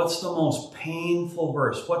me, what's the most painful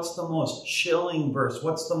verse? What's the most chilling verse?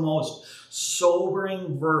 What's the most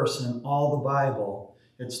sobering verse in all the Bible?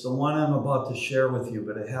 It's the one I'm about to share with you,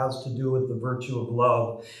 but it has to do with the virtue of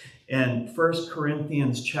love. And 1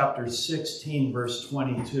 Corinthians chapter 16, verse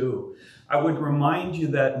 22. I would remind you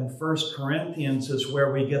that in 1 Corinthians is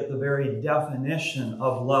where we get the very definition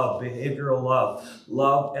of love, behavioral love,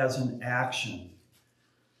 love as an action.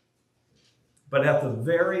 But at the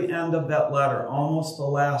very end of that letter, almost the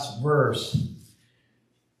last verse,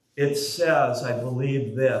 it says, I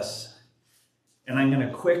believe this, and I'm going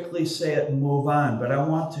to quickly say it and move on, but I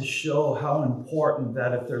want to show how important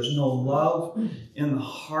that if there's no love in the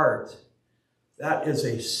heart, that is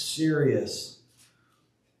a serious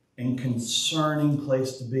and concerning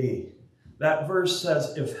place to be. That verse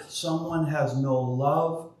says, if someone has no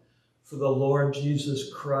love for the Lord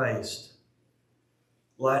Jesus Christ,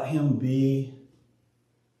 let him be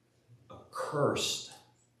accursed.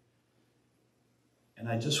 And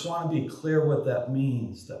I just want to be clear what that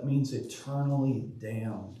means. That means eternally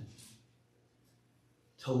damned.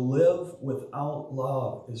 To live without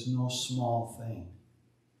love is no small thing.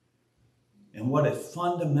 And what it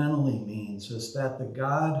fundamentally means is that the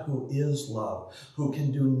God who is love, who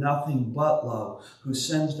can do nothing but love, who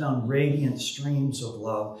sends down radiant streams of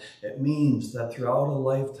love, it means that throughout a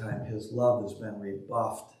lifetime, his love has been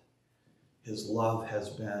rebuffed. His love has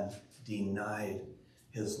been denied.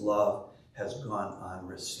 His love has gone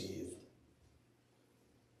unreceived.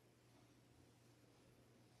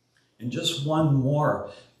 And just one more.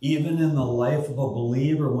 Even in the life of a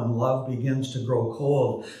believer, when love begins to grow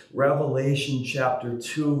cold, Revelation chapter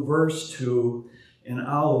 2, verse 2, and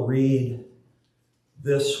I'll read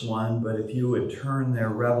this one, but if you would turn there,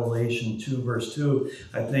 Revelation 2, verse 2,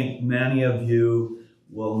 I think many of you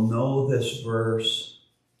will know this verse.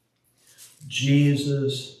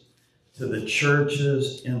 Jesus, to the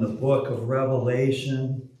churches in the book of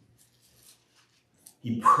Revelation,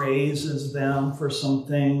 he praises them for some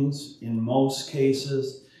things in most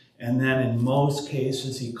cases. And then in most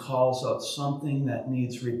cases, he calls out something that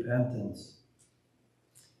needs repentance.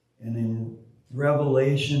 And in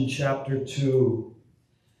Revelation chapter 2,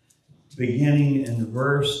 beginning in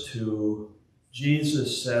verse 2,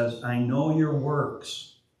 Jesus says, I know your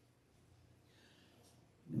works.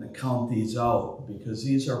 I'm going to count these out because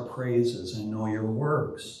these are praises. I know your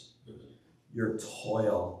works, your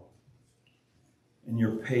toil, and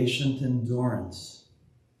your patient endurance,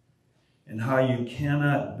 and how you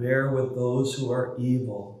cannot bear with those who are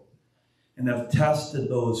evil, and have tested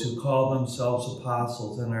those who call themselves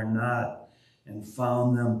apostles and are not, and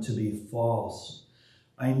found them to be false.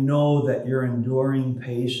 I know that you're enduring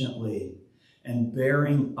patiently and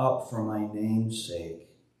bearing up for my name's sake,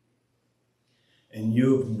 and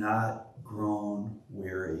you've not grown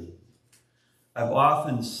weary. I've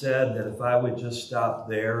often said that if I would just stop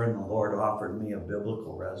there and the Lord offered me a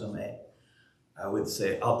biblical resume, I would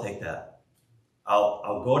say, I'll take that.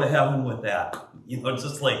 I'll go to heaven with that.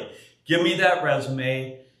 Just like, give me that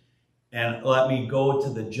resume and let me go to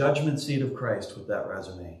the judgment seat of Christ with that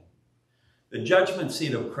resume. The judgment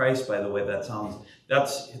seat of Christ, by the way, that's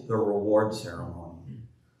the reward ceremony.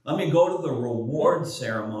 Let me go to the reward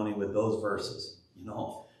ceremony with those verses.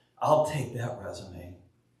 I'll take that resume.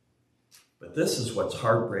 But this is what's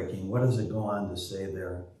heartbreaking. What does it go on to say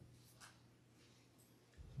there?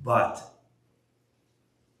 But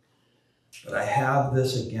I have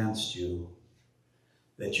this against you,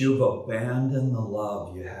 that you've abandoned the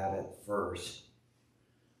love you had at first.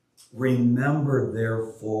 Remember,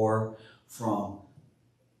 therefore, from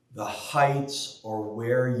the heights or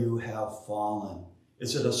where you have fallen.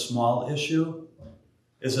 Is it a small issue?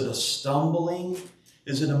 Is it a stumbling?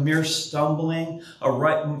 Is it a mere stumbling?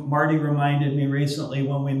 Marty reminded me recently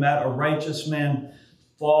when we met, a righteous man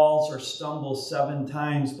falls or stumbles 7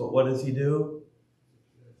 times, but what does he do?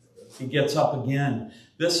 He gets up again.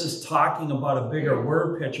 This is talking about a bigger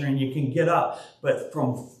word picture, and you can get up, but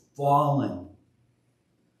from fallen,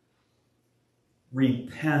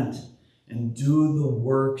 repent and do the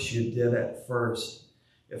works you did at first.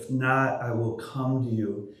 If not, I will come to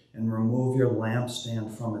you and remove your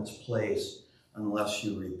lampstand from its place unless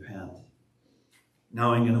you repent.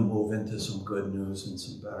 Now I'm going to move into some good news and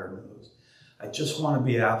some better news. I just want to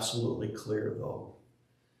be absolutely clear, though.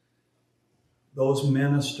 Those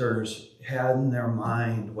ministers had in their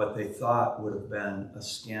mind what they thought would have been a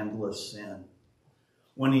scandalous sin.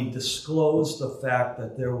 When he disclosed the fact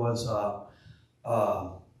that there was a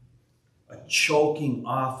choking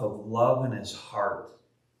off of love in his heart,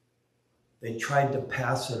 they tried to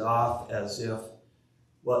pass it off as if,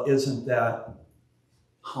 well, isn't that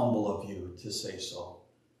humble of you to say so?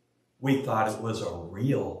 We thought it was a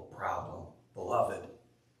real problem, beloved.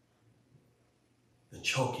 The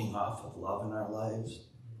choking off of love in our lives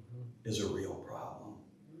is a real problem.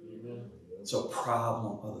 Amen. It's a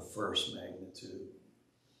problem of the first magnitude.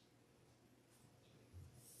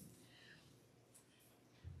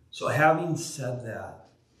 So having said that,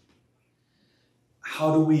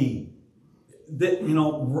 how do we,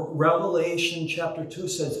 Revelation chapter 2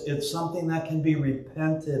 says it's something that can be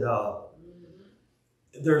repented of.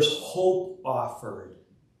 There's hope offered.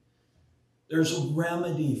 There's a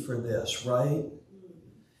remedy for this, right?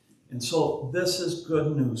 And so this is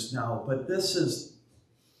good news now, but this is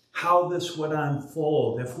how this would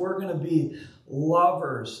unfold. If we're going to be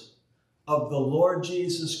lovers of the Lord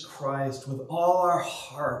Jesus Christ with all our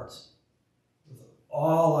heart, with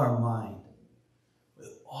all our mind,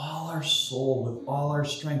 with all our soul, with all our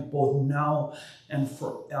strength, both now and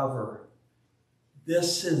forever,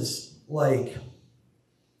 this is like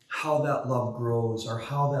how that love grows or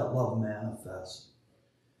how that love manifests.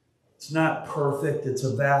 It's not perfect, it's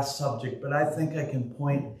a vast subject, but I think I can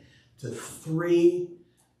point to 3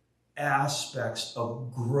 aspects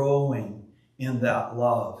of growing in that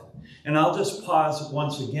love. And I'll just pause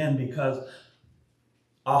once again because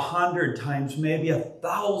 100 times, maybe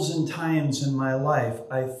 1,000 times in my life,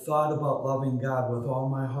 I thought about loving God with all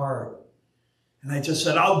my heart. And I just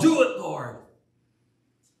said, I'll do it, Lord.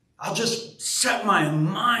 I'll just set my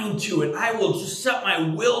mind to it. I will just set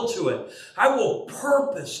my will to it. I will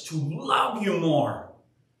purpose to love you more.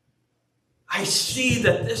 I see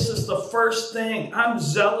that this is the first thing. I'm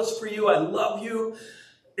zealous for you. I love you.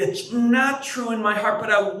 It's not true in my heart,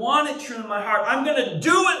 but I want it true in my heart. I'm going to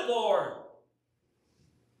do it, Lord.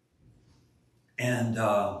 And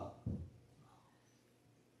the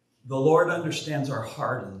Lord understands our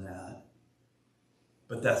heart in that.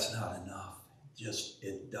 But that's not enough.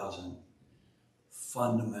 It doesn't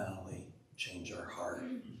fundamentally change our heart.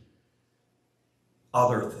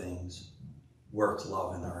 Other things work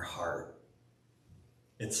love in our heart.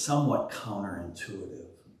 It's somewhat counterintuitive.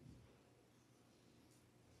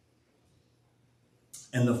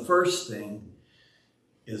 And the first thing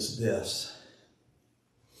is this.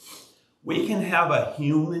 We can have a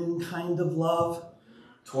human kind of love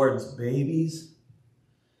towards babies.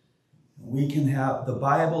 We can have, the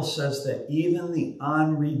Bible says that even the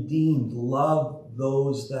unredeemed love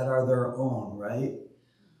those that are their own, right?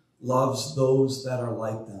 Loves those that are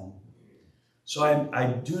like them. So I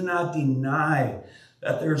do not deny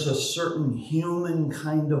that there's a certain human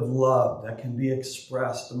kind of love that can be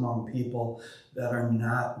expressed among people that are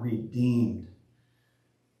not redeemed.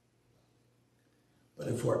 But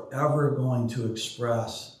if we're ever going to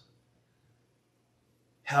express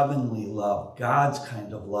heavenly love, God's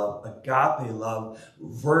kind of love, agape love,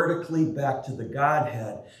 vertically back to the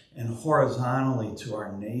Godhead and horizontally to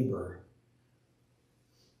our neighbor,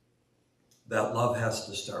 that love has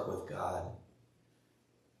to start with God.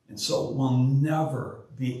 And so we'll never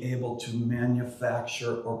be able to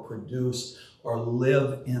manufacture or produce or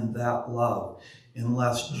live in that love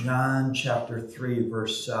unless John chapter 3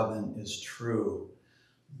 verse 7 is true.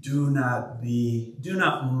 Do not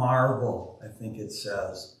marvel, I think it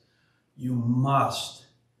says. You must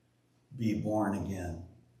be born again.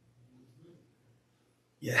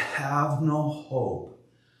 You have no hope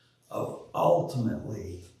of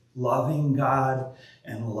ultimately loving God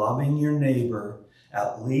and loving your neighbor,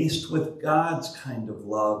 at least with God's kind of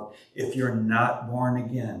love, if you're not born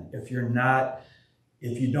again, if you're not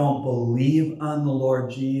if you don't believe on the Lord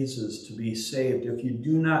Jesus to be saved, if you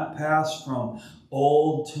do not pass from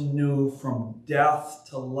old to new, from death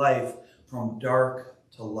to life, from dark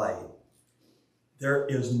to light, there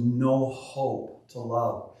is no hope to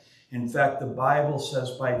love. In fact, the Bible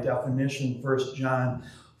says by definition, 1 John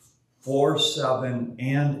 4, 7,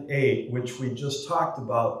 and 8, which we just talked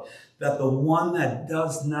about, that the one that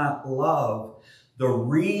does not love, the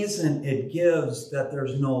reason it gives that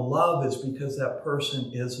there's no love is because that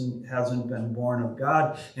person hasn't been born of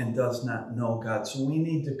God and does not know God. So we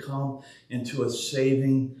need to come into a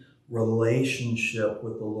saving relationship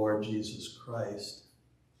with the Lord Jesus Christ.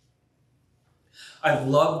 I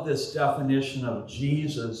love this definition of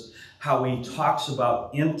Jesus, how he talks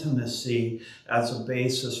about intimacy as a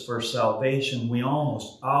basis for salvation. We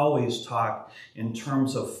almost always talk in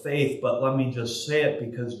terms of faith, but let me just say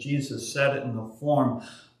it because Jesus said it in the form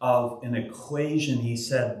of an equation. He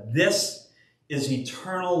said, this is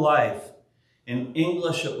eternal life. In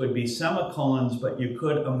English, it would be semicolons, but you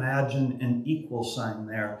could imagine an equal sign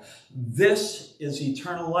there. This is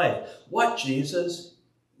eternal life. What, Jesus?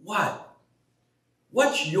 What?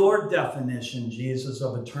 What's your definition, Jesus,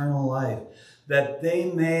 of eternal life? That they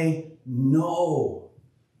may know,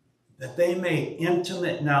 that they may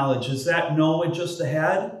intimate knowledge. Is that know with just the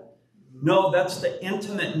head? No, that's the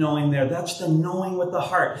intimate knowing there. That's the knowing with the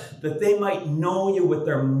heart. That they might know you with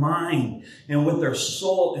their mind and with their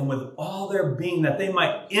soul and with all their being. That they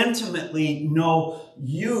might intimately know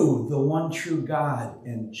you, the one true God,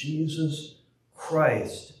 and Jesus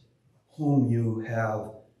Christ, whom you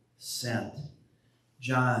have sent.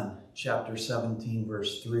 John chapter 17,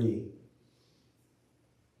 verse 3.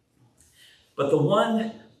 But the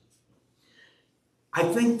one, I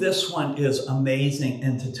think this one is amazing.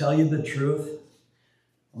 And to tell you the truth,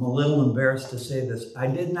 I'm a little embarrassed to say this. I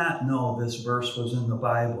did not know this verse was in the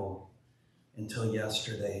Bible until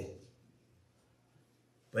yesterday.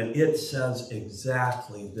 But it says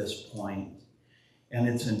exactly this point. And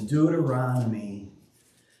it's in Deuteronomy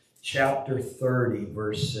chapter 30,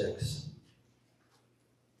 verse 6.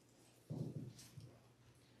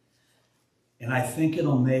 And I think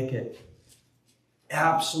it'll make it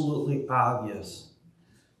absolutely obvious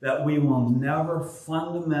that we will never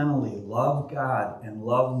fundamentally love God and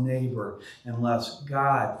love neighbor unless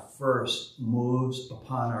God first moves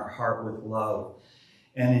upon our heart with love.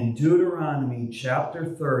 And in Deuteronomy chapter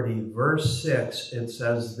 30, verse 6, it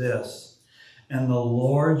says this, and the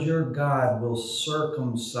Lord your God will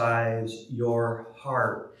circumcise your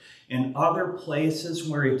heart. In other places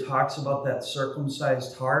where he talks about that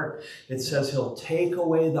circumcised heart, it says he'll take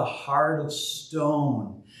away the heart of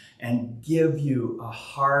stone and give you a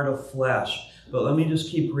heart of flesh. But let me just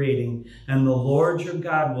keep reading. And the Lord your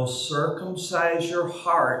God will circumcise your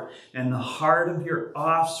heart and the heart of your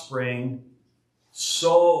offspring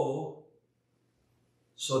so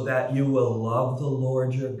that you will love the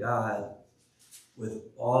Lord your God with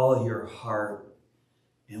all your heart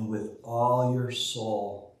and with all your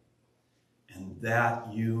soul, and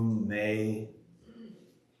that you may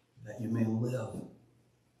live. That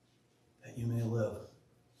you may live.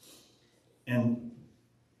 And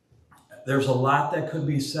there's a lot that could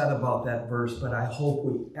be said about that verse, but I hope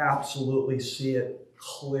we absolutely see it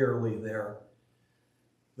clearly there.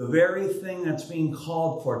 The very thing that's being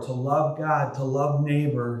called for, to love God, to love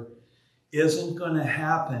neighbor, isn't going to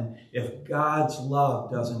happen if God's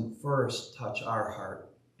love doesn't first touch our heart.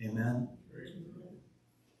 Amen?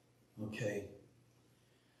 Okay.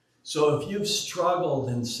 So if you've struggled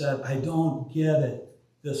and said, I don't get it,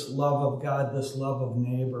 this love of God, this love of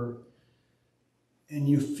neighbor, and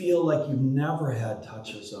you feel like you've never had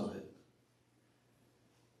touches of it,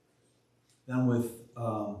 then with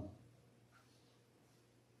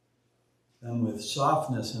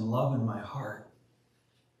softness and love in my heart,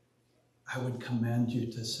 I would commend you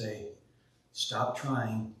to say, stop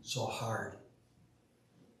trying so hard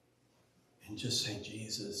and just say,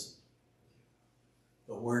 Jesus,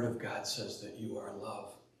 the Word of God says that you are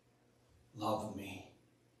love. Love me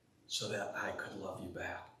so that I could love you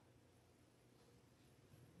back.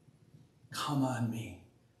 Come on me,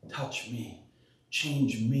 touch me,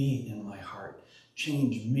 change me in my heart,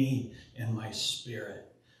 change me in my spirit.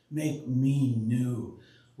 Make me new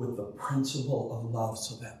with the principle of love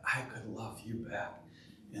so that I could love you back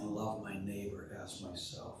and love my neighbor as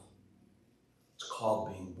myself. It's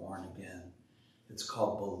called being born again. It's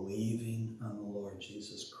called believing on the Lord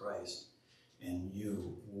Jesus Christ, and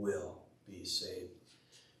you will be saved.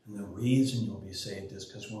 And the reason you'll be saved is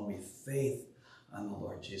because when we faith on the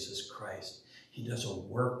Lord Jesus Christ, he does a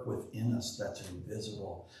work within us that's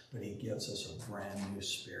invisible, but he gives us a brand new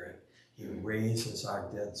spirit. He raises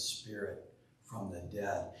our dead spirit from the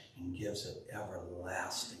dead and gives it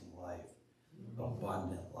everlasting life,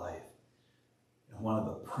 abundant life. And one of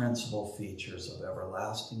the principal features of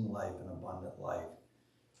everlasting life and abundant life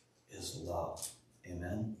is love.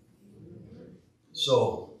 Amen?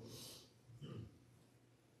 So,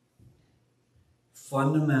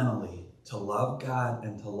 fundamentally, to love God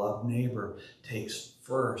and to love neighbor takes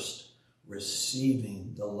first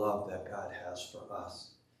receiving the love that God has for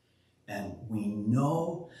us. And we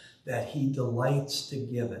know that he delights to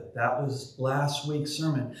give it. That was last week's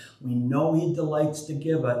sermon. We know he delights to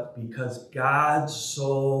give it because God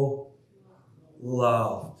so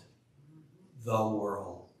loved the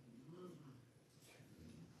world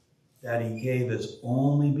that he gave his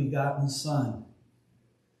only begotten Son,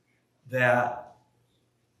 that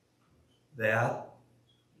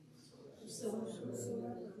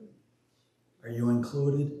are you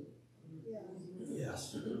included?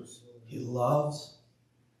 Yes. He loves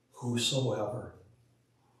whosoever.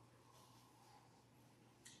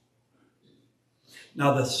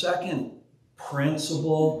 Now, the second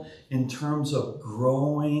principle in terms of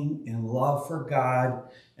growing in love for God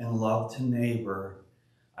and love to neighbor,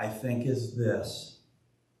 I think, is this.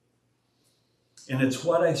 And it's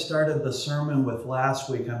what I started the sermon with last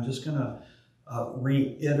week. I'm just going to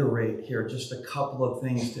reiterate here just a couple of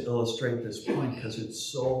things to illustrate this point because it's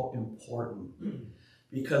so important.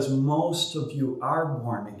 Because most of you are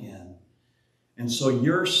born again. And so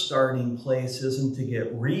your starting place isn't to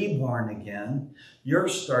get reborn again. Your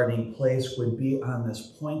starting place would be on this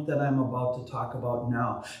point that I'm about to talk about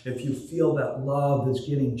now. If you feel that love is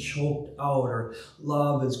getting choked out, or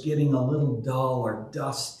love is getting a little dull or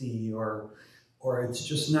dusty, or it's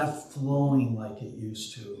just not flowing like it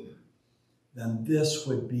used to, then this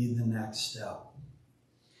would be the next step.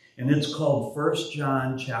 And it's called 1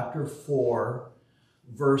 John chapter 4,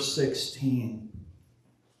 verse 16.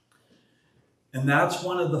 And that's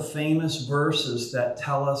one of the famous verses that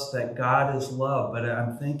tell us that God is love. But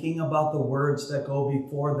I'm thinking about the words that go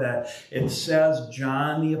before that. It says,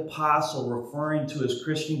 John the Apostle, referring to his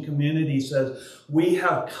Christian community, says, we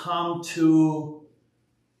have come to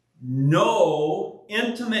know,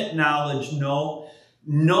 intimate knowledge,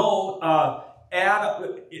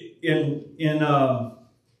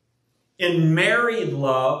 in married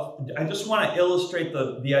love. I just want to illustrate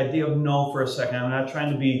the idea of know for a second. I'm not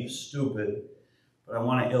trying to be stupid, but I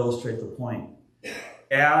want to illustrate the point.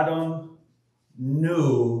 Adam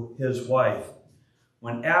knew his wife.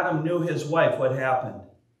 When Adam knew his wife, what happened?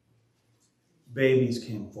 Babies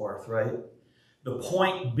came forth, right? The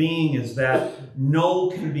point being is that know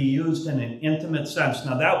can be used in an intimate sense.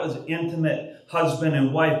 Now, that was intimate husband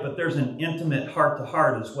and wife, but there's an intimate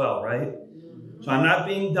heart-to-heart as well, right? So I'm not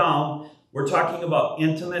being dumb. We're talking about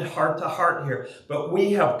intimate heart-to-heart here. But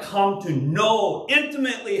we have come to know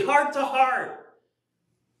intimately, heart-to-heart,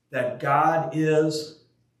 that God is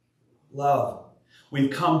love. We've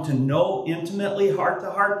come to know intimately,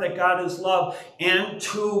 heart-to-heart, that God is love, and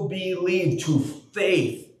to believe, to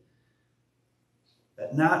faith,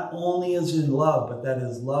 that not only is he love, but that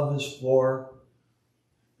his love is for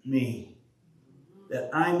me. That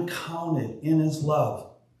I'm counted in his love.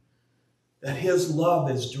 That his love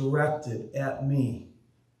is directed at me.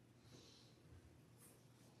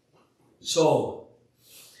 So,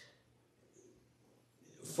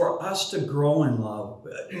 for us to grow in love,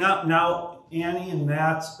 now Annie and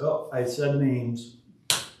Matt's, I said names,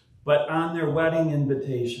 but on their wedding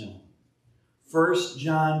invitation, 1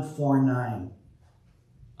 John 4:9.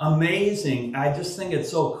 Amazing. I just think it's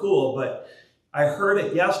so cool, but I heard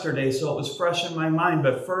it yesterday, so it was fresh in my mind.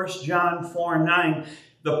 But 1 John 4:9,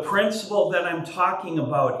 the principle that I'm talking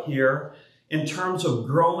about here in terms of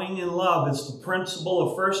growing in love is the principle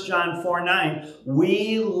of 1 John 4:9.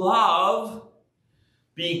 We love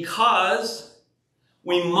because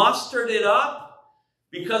we mustered it up,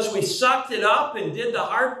 because we sucked it up and did the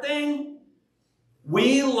hard thing.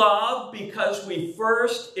 We love because we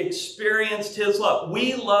first experienced his love.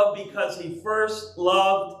 We love because he first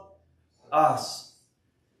loved us.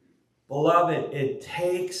 Beloved, it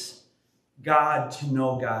takes God to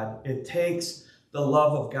know God. It takes the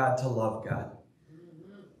love of God to love God.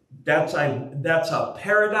 That's a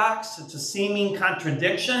paradox. It's a seeming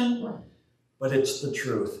contradiction, but it's the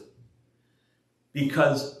truth.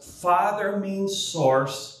 Because Father means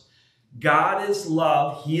source. God is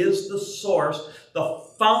love. He is the source. The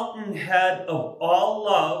fountainhead of all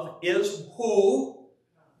love is who?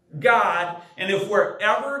 God. And if we're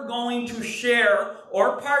ever going to share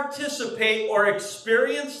or participate or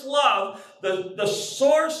experience love, the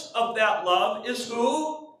source of that love is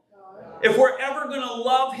who? God. If we're ever going to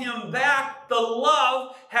love him back, the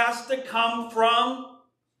love has to come from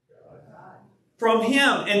God. from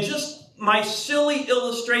him. And just my silly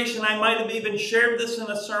illustration, I might have even shared this in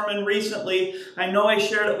a sermon recently. I know I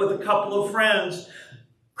shared it with a couple of friends.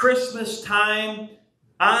 Christmas time,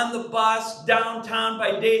 on the bus downtown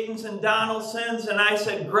by Dayton's and Donaldson's, and I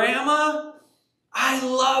said, Grandma, I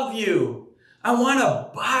love you. I want to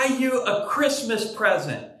buy you a Christmas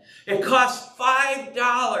present. It costs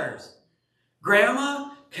 $5. Grandma,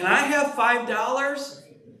 can I have $5?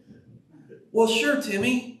 Well, sure,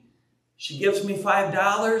 Timmy. She gives me $5.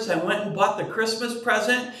 I went and bought the Christmas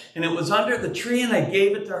present, and it was under the tree, and I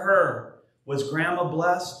gave it to her. Was Grandma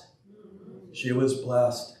blessed? She was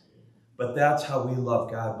blessed. But that's how we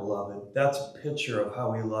love God, beloved. That's a picture of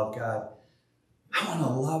how we love God. I want to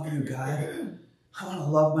love you, God. I want to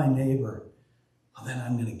love my neighbor. Well, then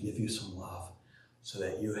I'm going to give you some love so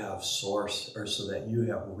that you have source, or so that you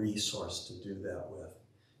have resource to do that with.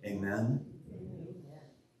 Amen?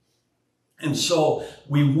 And so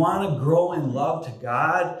we want to grow in love to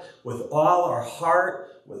God with all our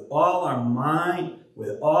heart, with all our mind,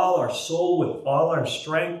 with all our soul, with all our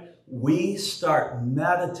strength. We start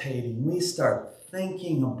meditating. We start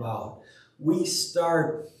thinking about. We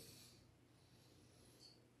start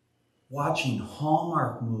watching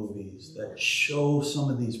Hallmark movies that show some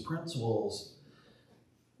of these principles.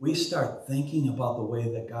 We start thinking about the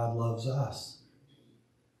way that God loves us.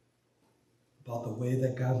 About the way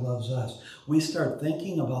that God loves us. We start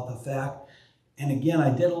thinking about the fact, and again,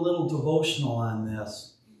 I did a little devotional on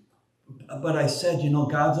this, but I said, you know,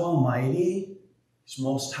 God's almighty, He's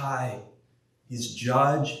most high, He's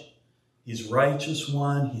judge, He's righteous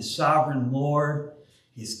one, He's sovereign Lord,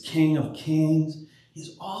 He's King of kings,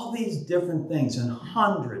 He's all these different things and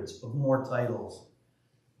hundreds of more titles.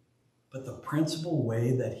 But the principal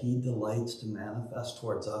way that He delights to manifest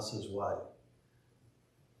towards us is what?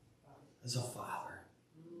 As a father.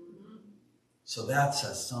 So that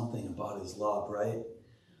says something about His love, right?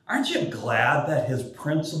 Aren't you glad that His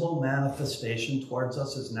principal manifestation towards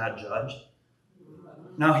us is not judge?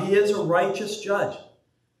 Now, He is a righteous judge.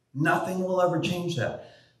 Nothing will ever change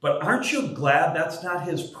that. But aren't you glad that's not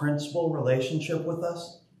His principal relationship with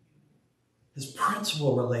us? His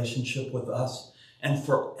principal relationship with us and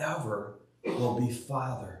forever will be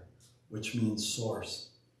Father, which means source.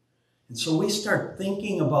 And so we start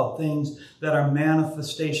thinking about things that are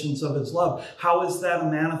manifestations of His love. How is that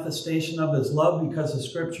a manifestation of His love? Because the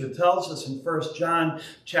Scripture tells us in 1 John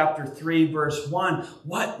chapter 3, verse 1,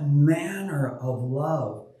 what manner of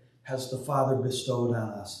love has the Father bestowed on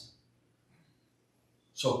us?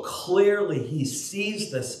 So clearly He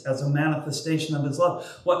sees this as a manifestation of His love.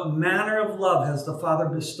 What manner of love has the Father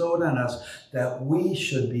bestowed on us that we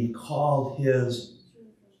should be called His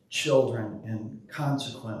children, and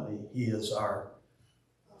consequently He is our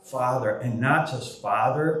Father. And not just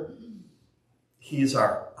Father, He's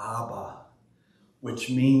our Abba, which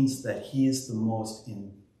means that He's the most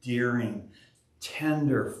endearing,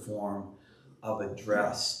 tender form of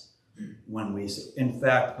address when we say, in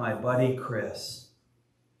fact, my buddy Chris,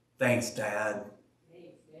 thanks, Dad.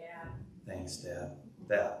 Thanks, Dad. Thanks, Dad.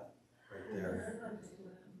 That right there.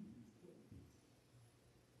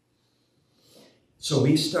 So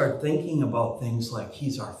we start thinking about things like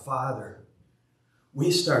He's our Father.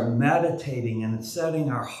 We start meditating and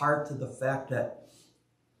setting our heart to the fact that,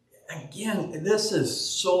 again, this is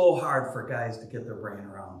so hard for guys to get their brain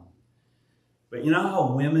around. But you know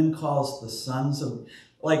how women calls the sons of,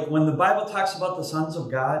 like when the Bible talks about the sons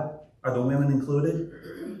of God, are the women included?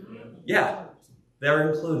 Yeah,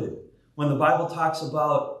 they're included. When the Bible talks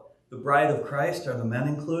about the bride of Christ, are the men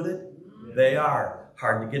included? They are.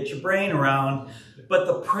 Hard to get your brain around. But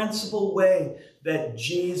the principal way that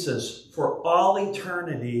Jesus, for all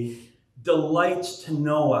eternity, delights to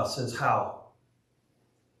know us is how?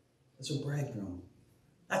 As a bridegroom.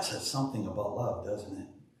 That says something about love, doesn't it?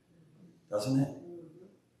 Doesn't it?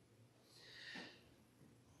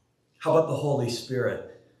 How about the Holy Spirit?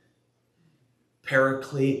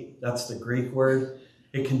 Paraclete, that's the Greek word.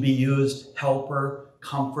 It can be used helper,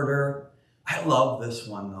 comforter. I love this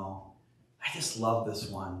one, though. I just love this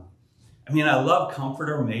one. I mean, I love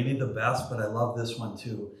comforter, maybe the best, but I love this one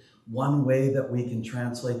too. One way that we can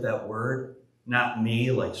translate that word, not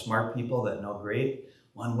me, like smart people that know Greek,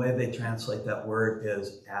 one way they translate that word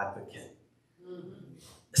is advocate.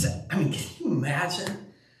 I mean, can you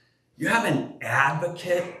imagine? You have an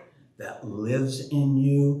advocate that lives in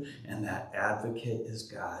you, and that advocate is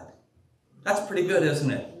God. That's pretty good, isn't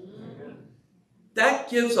it? That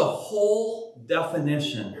gives a whole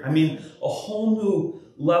definition. I mean, a whole new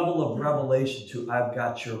level of revelation to I've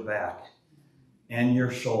got your back and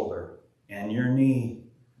your shoulder and your knee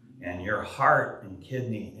and your heart and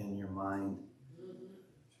kidney and your mind.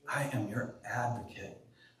 I am your advocate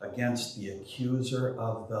against the accuser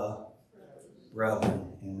of the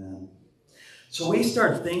brethren. Amen. So we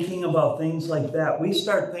start thinking about things like that. We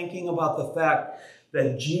start thinking about the fact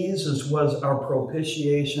that Jesus was our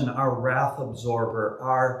propitiation, our wrath absorber,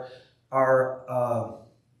 our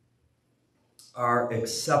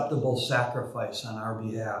acceptable sacrifice on our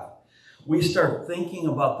behalf. We start thinking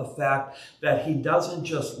about the fact that he doesn't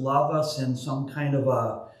just love us in some kind of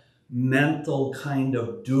a mental kind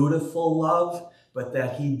of dutiful love, but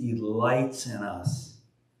that he delights in us.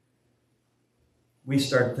 We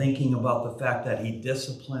start thinking about the fact that he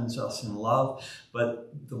disciplines us in love,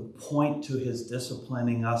 but the point to his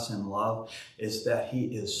disciplining us in love is that he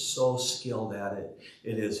is so skilled at it.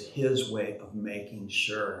 It is his way of making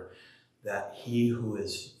sure that he who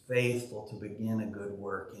is faithful to begin a good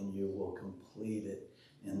work in you will complete it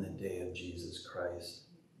in the day of Jesus Christ.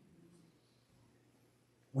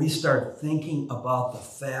 We start thinking about the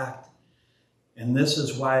fact, and this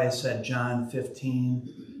is why I said John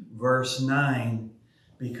 15, verse 9,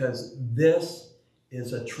 because this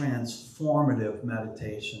is a transformative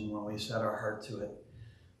meditation when we set our heart to it,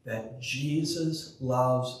 that Jesus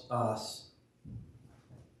loves us.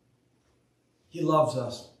 He loves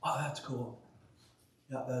us. Oh, that's cool.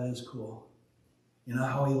 Yeah, that is cool. You know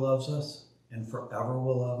how he loves us and forever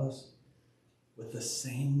will love us? With the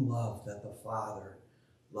same love that the Father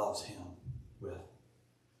loves him with.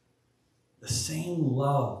 The same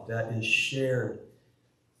love that is shared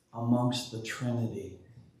amongst the Trinity,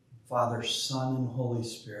 Father, Son, and Holy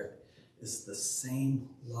Spirit, is the same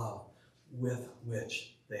love with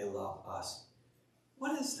which they love us.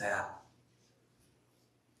 What is that?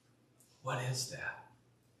 What is that?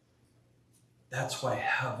 That's why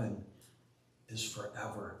heaven is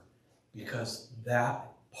forever, because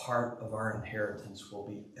that part of our inheritance will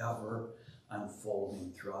be ever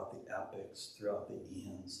unfolding throughout the epics, throughout the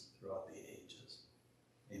eons, throughout the ages.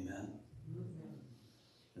 Amen?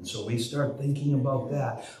 And so we start thinking about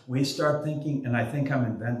that. We start thinking, and I think I'm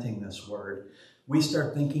inventing this word, we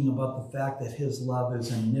start thinking about the fact that his love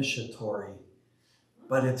is initiatory.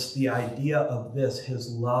 But it's the idea of this,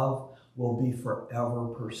 his love will be forever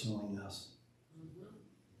pursuing us.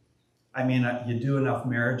 I mean, you do enough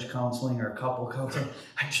marriage counseling or couple counseling,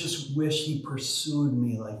 I just wish he pursued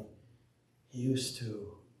me like he used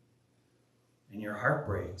to. And your heart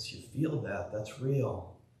breaks. You feel that. That's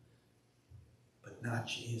real. But not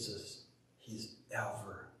Jesus. He's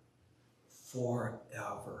ever,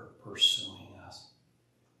 forever pursuing us.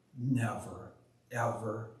 Never,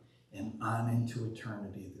 ever, and on into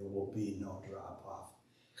eternity, there will be no drop-off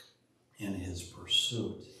in his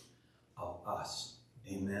pursuit of us.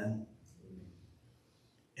 Amen?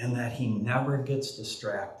 And that he never gets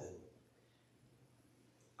distracted.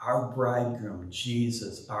 Our bridegroom,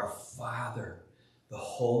 Jesus, our Father, the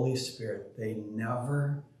Holy Spirit, they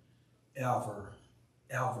never, ever,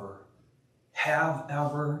 ever have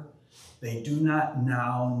ever, they do not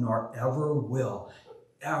now nor ever will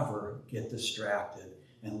ever get distracted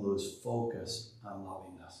and lose focus on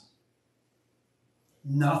loving us.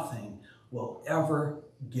 Nothing will ever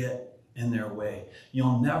get in their way.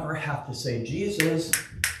 You'll never have to say, Jesus,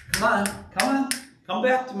 come on, come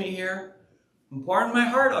back to me here. I'm pouring my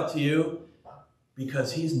heart out to you,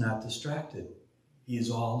 because he's not distracted. He's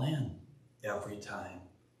all in every time.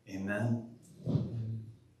 Amen?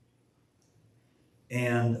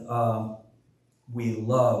 And we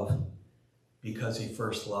love because he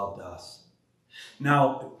first loved us.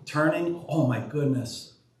 Now, turning, oh my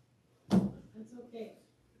goodness. That's okay.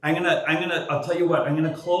 I'll tell you what, I'm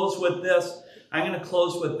gonna close with this. I'm gonna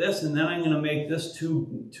close with this, and then I'm gonna make this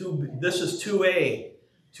this is 2A.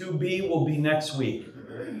 2B will be next week.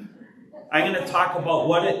 I'm going to talk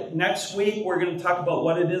about next week we're going to talk about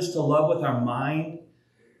what it is to love with our mind.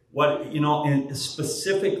 And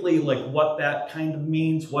specifically like what that kind of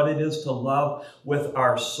means, what it is to love with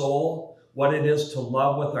our soul, what it is to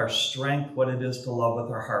love with our strength, what it is to love with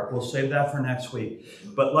our heart. We'll save that for next week.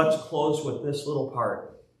 But let's close with this little part.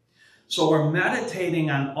 So we're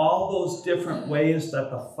meditating on all those different ways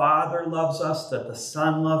that the Father loves us, that the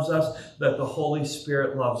Son loves us, that the Holy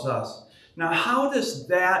Spirit loves us. Now, how does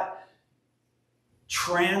that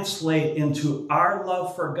translate into our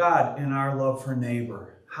love for God and our love for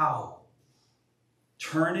neighbor? How?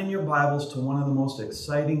 Turn in your Bibles to one of the most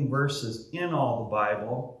exciting verses in all the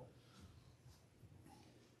Bible.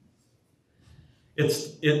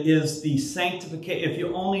 It is the sanctification. If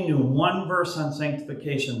you only knew one verse on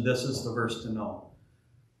sanctification, this is the verse to know.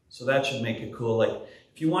 So that should make it cool. Like,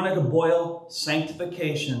 if you wanted to boil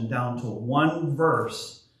sanctification down to one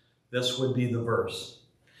verse, this would be the verse.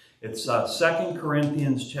 It's 2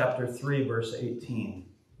 Corinthians chapter 3, verse 18.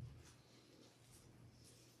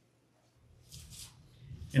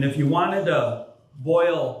 And if you wanted to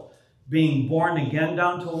boil being born again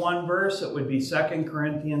down to one verse, it would be 2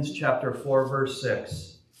 Corinthians chapter 4, verse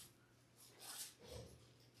 6.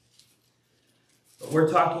 But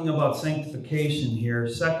we're talking about sanctification here.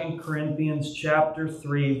 2 Corinthians chapter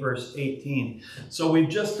 3, verse 18. So we've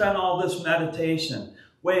just done all this meditation.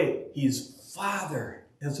 Wait, he's Father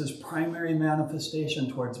as his primary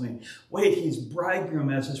manifestation towards me. Wait, he's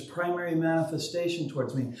bridegroom as his primary manifestation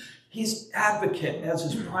towards me. He's advocate as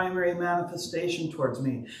his primary manifestation towards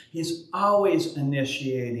me. He's always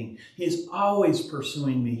initiating. He's always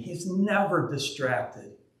pursuing me. He's never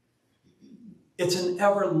distracted. It's an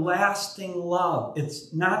everlasting love.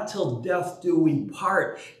 It's not till death do we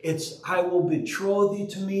part. It's I will betroth thee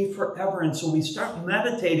to me forever. And so we start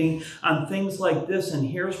meditating on things like this, and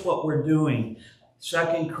here's what we're doing.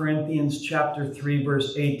 2 Corinthians chapter 3,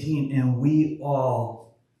 verse 18, and we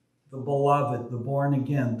all, the beloved, the born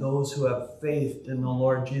again, those who have faith in the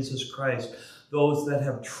Lord Jesus Christ, those that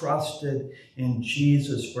have trusted in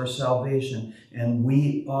Jesus for salvation, and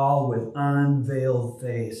we all with unveiled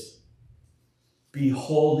face,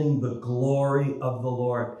 beholding the glory of the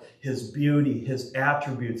Lord, his beauty, his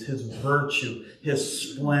attributes, his virtue,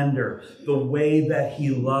 his splendor, the way that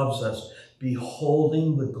he loves us,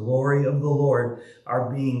 beholding the glory of the Lord, are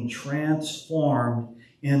being transformed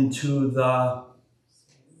into the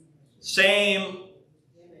same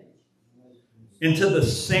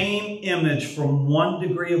image from one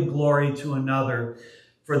degree of glory to another.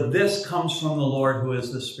 For this comes from the Lord who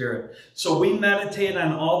is the Spirit. So we meditate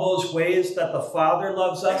on all those ways that the Father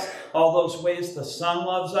loves us, all those ways the Son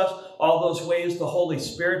loves us, all those ways the Holy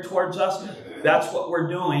Spirit towards us. That's what we're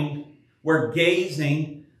doing. We're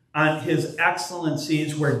gazing on his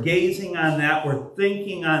excellencies. We're gazing on that. We're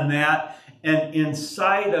thinking on that. And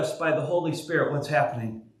inside us by the Holy Spirit, what's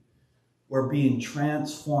happening? We're being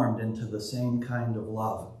transformed into the same kind of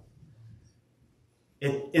love.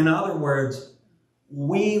 In other words,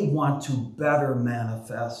 we want to better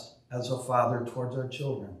manifest as a father towards our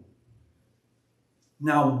children.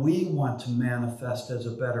 Now we want to manifest as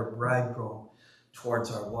a better bridegroom towards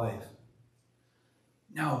our wife.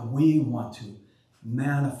 Now we want to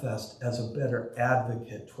manifest as a better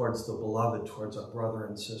advocate towards the beloved, towards our brother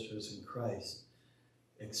and sisters in Christ,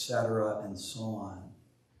 etc., and so on.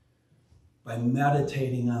 By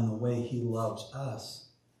meditating on the way he loves us,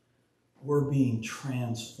 we're being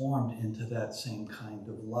transformed into that same kind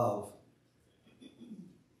of love.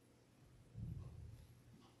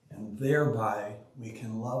 And thereby, we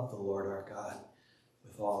can love the Lord our God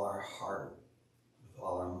with all our heart, with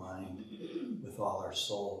all our mind, with all our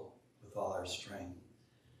soul, with all our strength.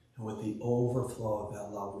 And with the overflow of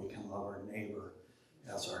that love, we can love our neighbor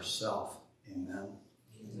as ourself. Amen.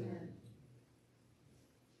 Amen.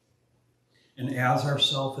 And as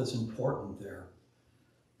ourself is important there,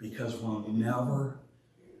 because we'll never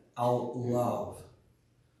outlove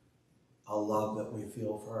a love that we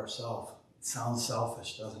feel for ourselves. It sounds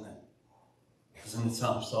selfish, doesn't it? Doesn't it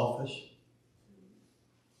sound selfish?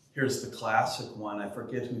 Here's the classic one. I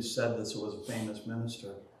forget who said this. It was a famous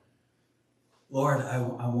minister. Lord, I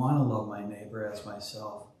want to love my neighbor as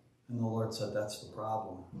myself. And the Lord said, that's the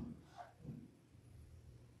problem.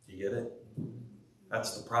 You get it?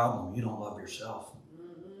 That's the problem. You don't love yourself.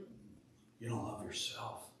 You don't love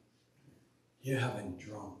yourself. You haven't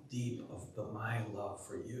drunk deep of my love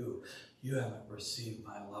for you. You haven't received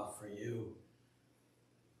my love for you.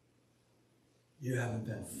 You haven't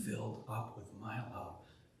been filled up with my love.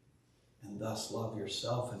 And thus love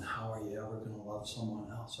yourself. And how are you ever going to love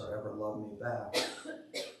someone else or ever love me back?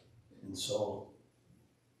 And so,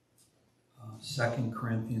 2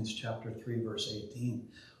 Corinthians chapter 3, verse 18,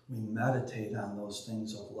 we meditate on those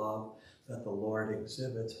things of love that the Lord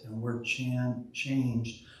exhibits, and we're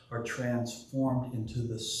changed or transformed into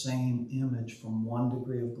the same image from one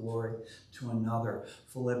degree of glory to another.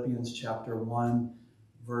 Philippians chapter 1,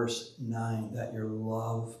 verse 9, that your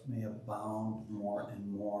love may abound more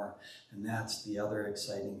and more. And that's the other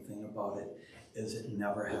exciting thing about it, is it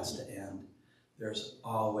never has to end. There's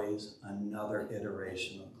always another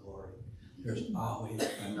iteration of glory. There's always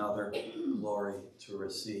another glory to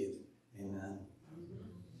receive. Amen.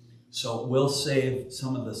 So we'll save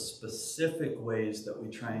some of the specific ways that we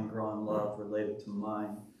try and grow in love related to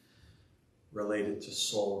mind, related to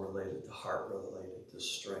soul, related to heart, related to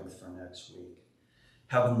strength for next week.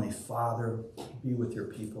 Heavenly Father, be with your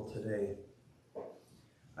people today.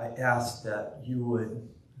 I ask that you would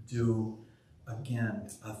do, again,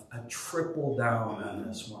 a triple down on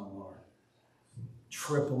this one, Lord.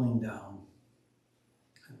 Tripling down.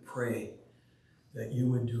 I pray that you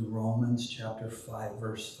would do Romans chapter 5,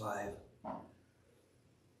 verse 5.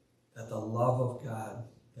 That the love of God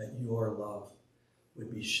that your love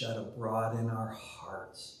would be shed abroad in our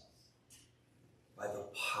hearts by the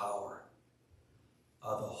power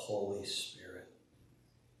of the Holy Spirit.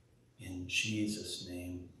 In Jesus'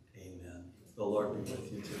 name, amen. The Lord be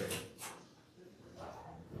with you today.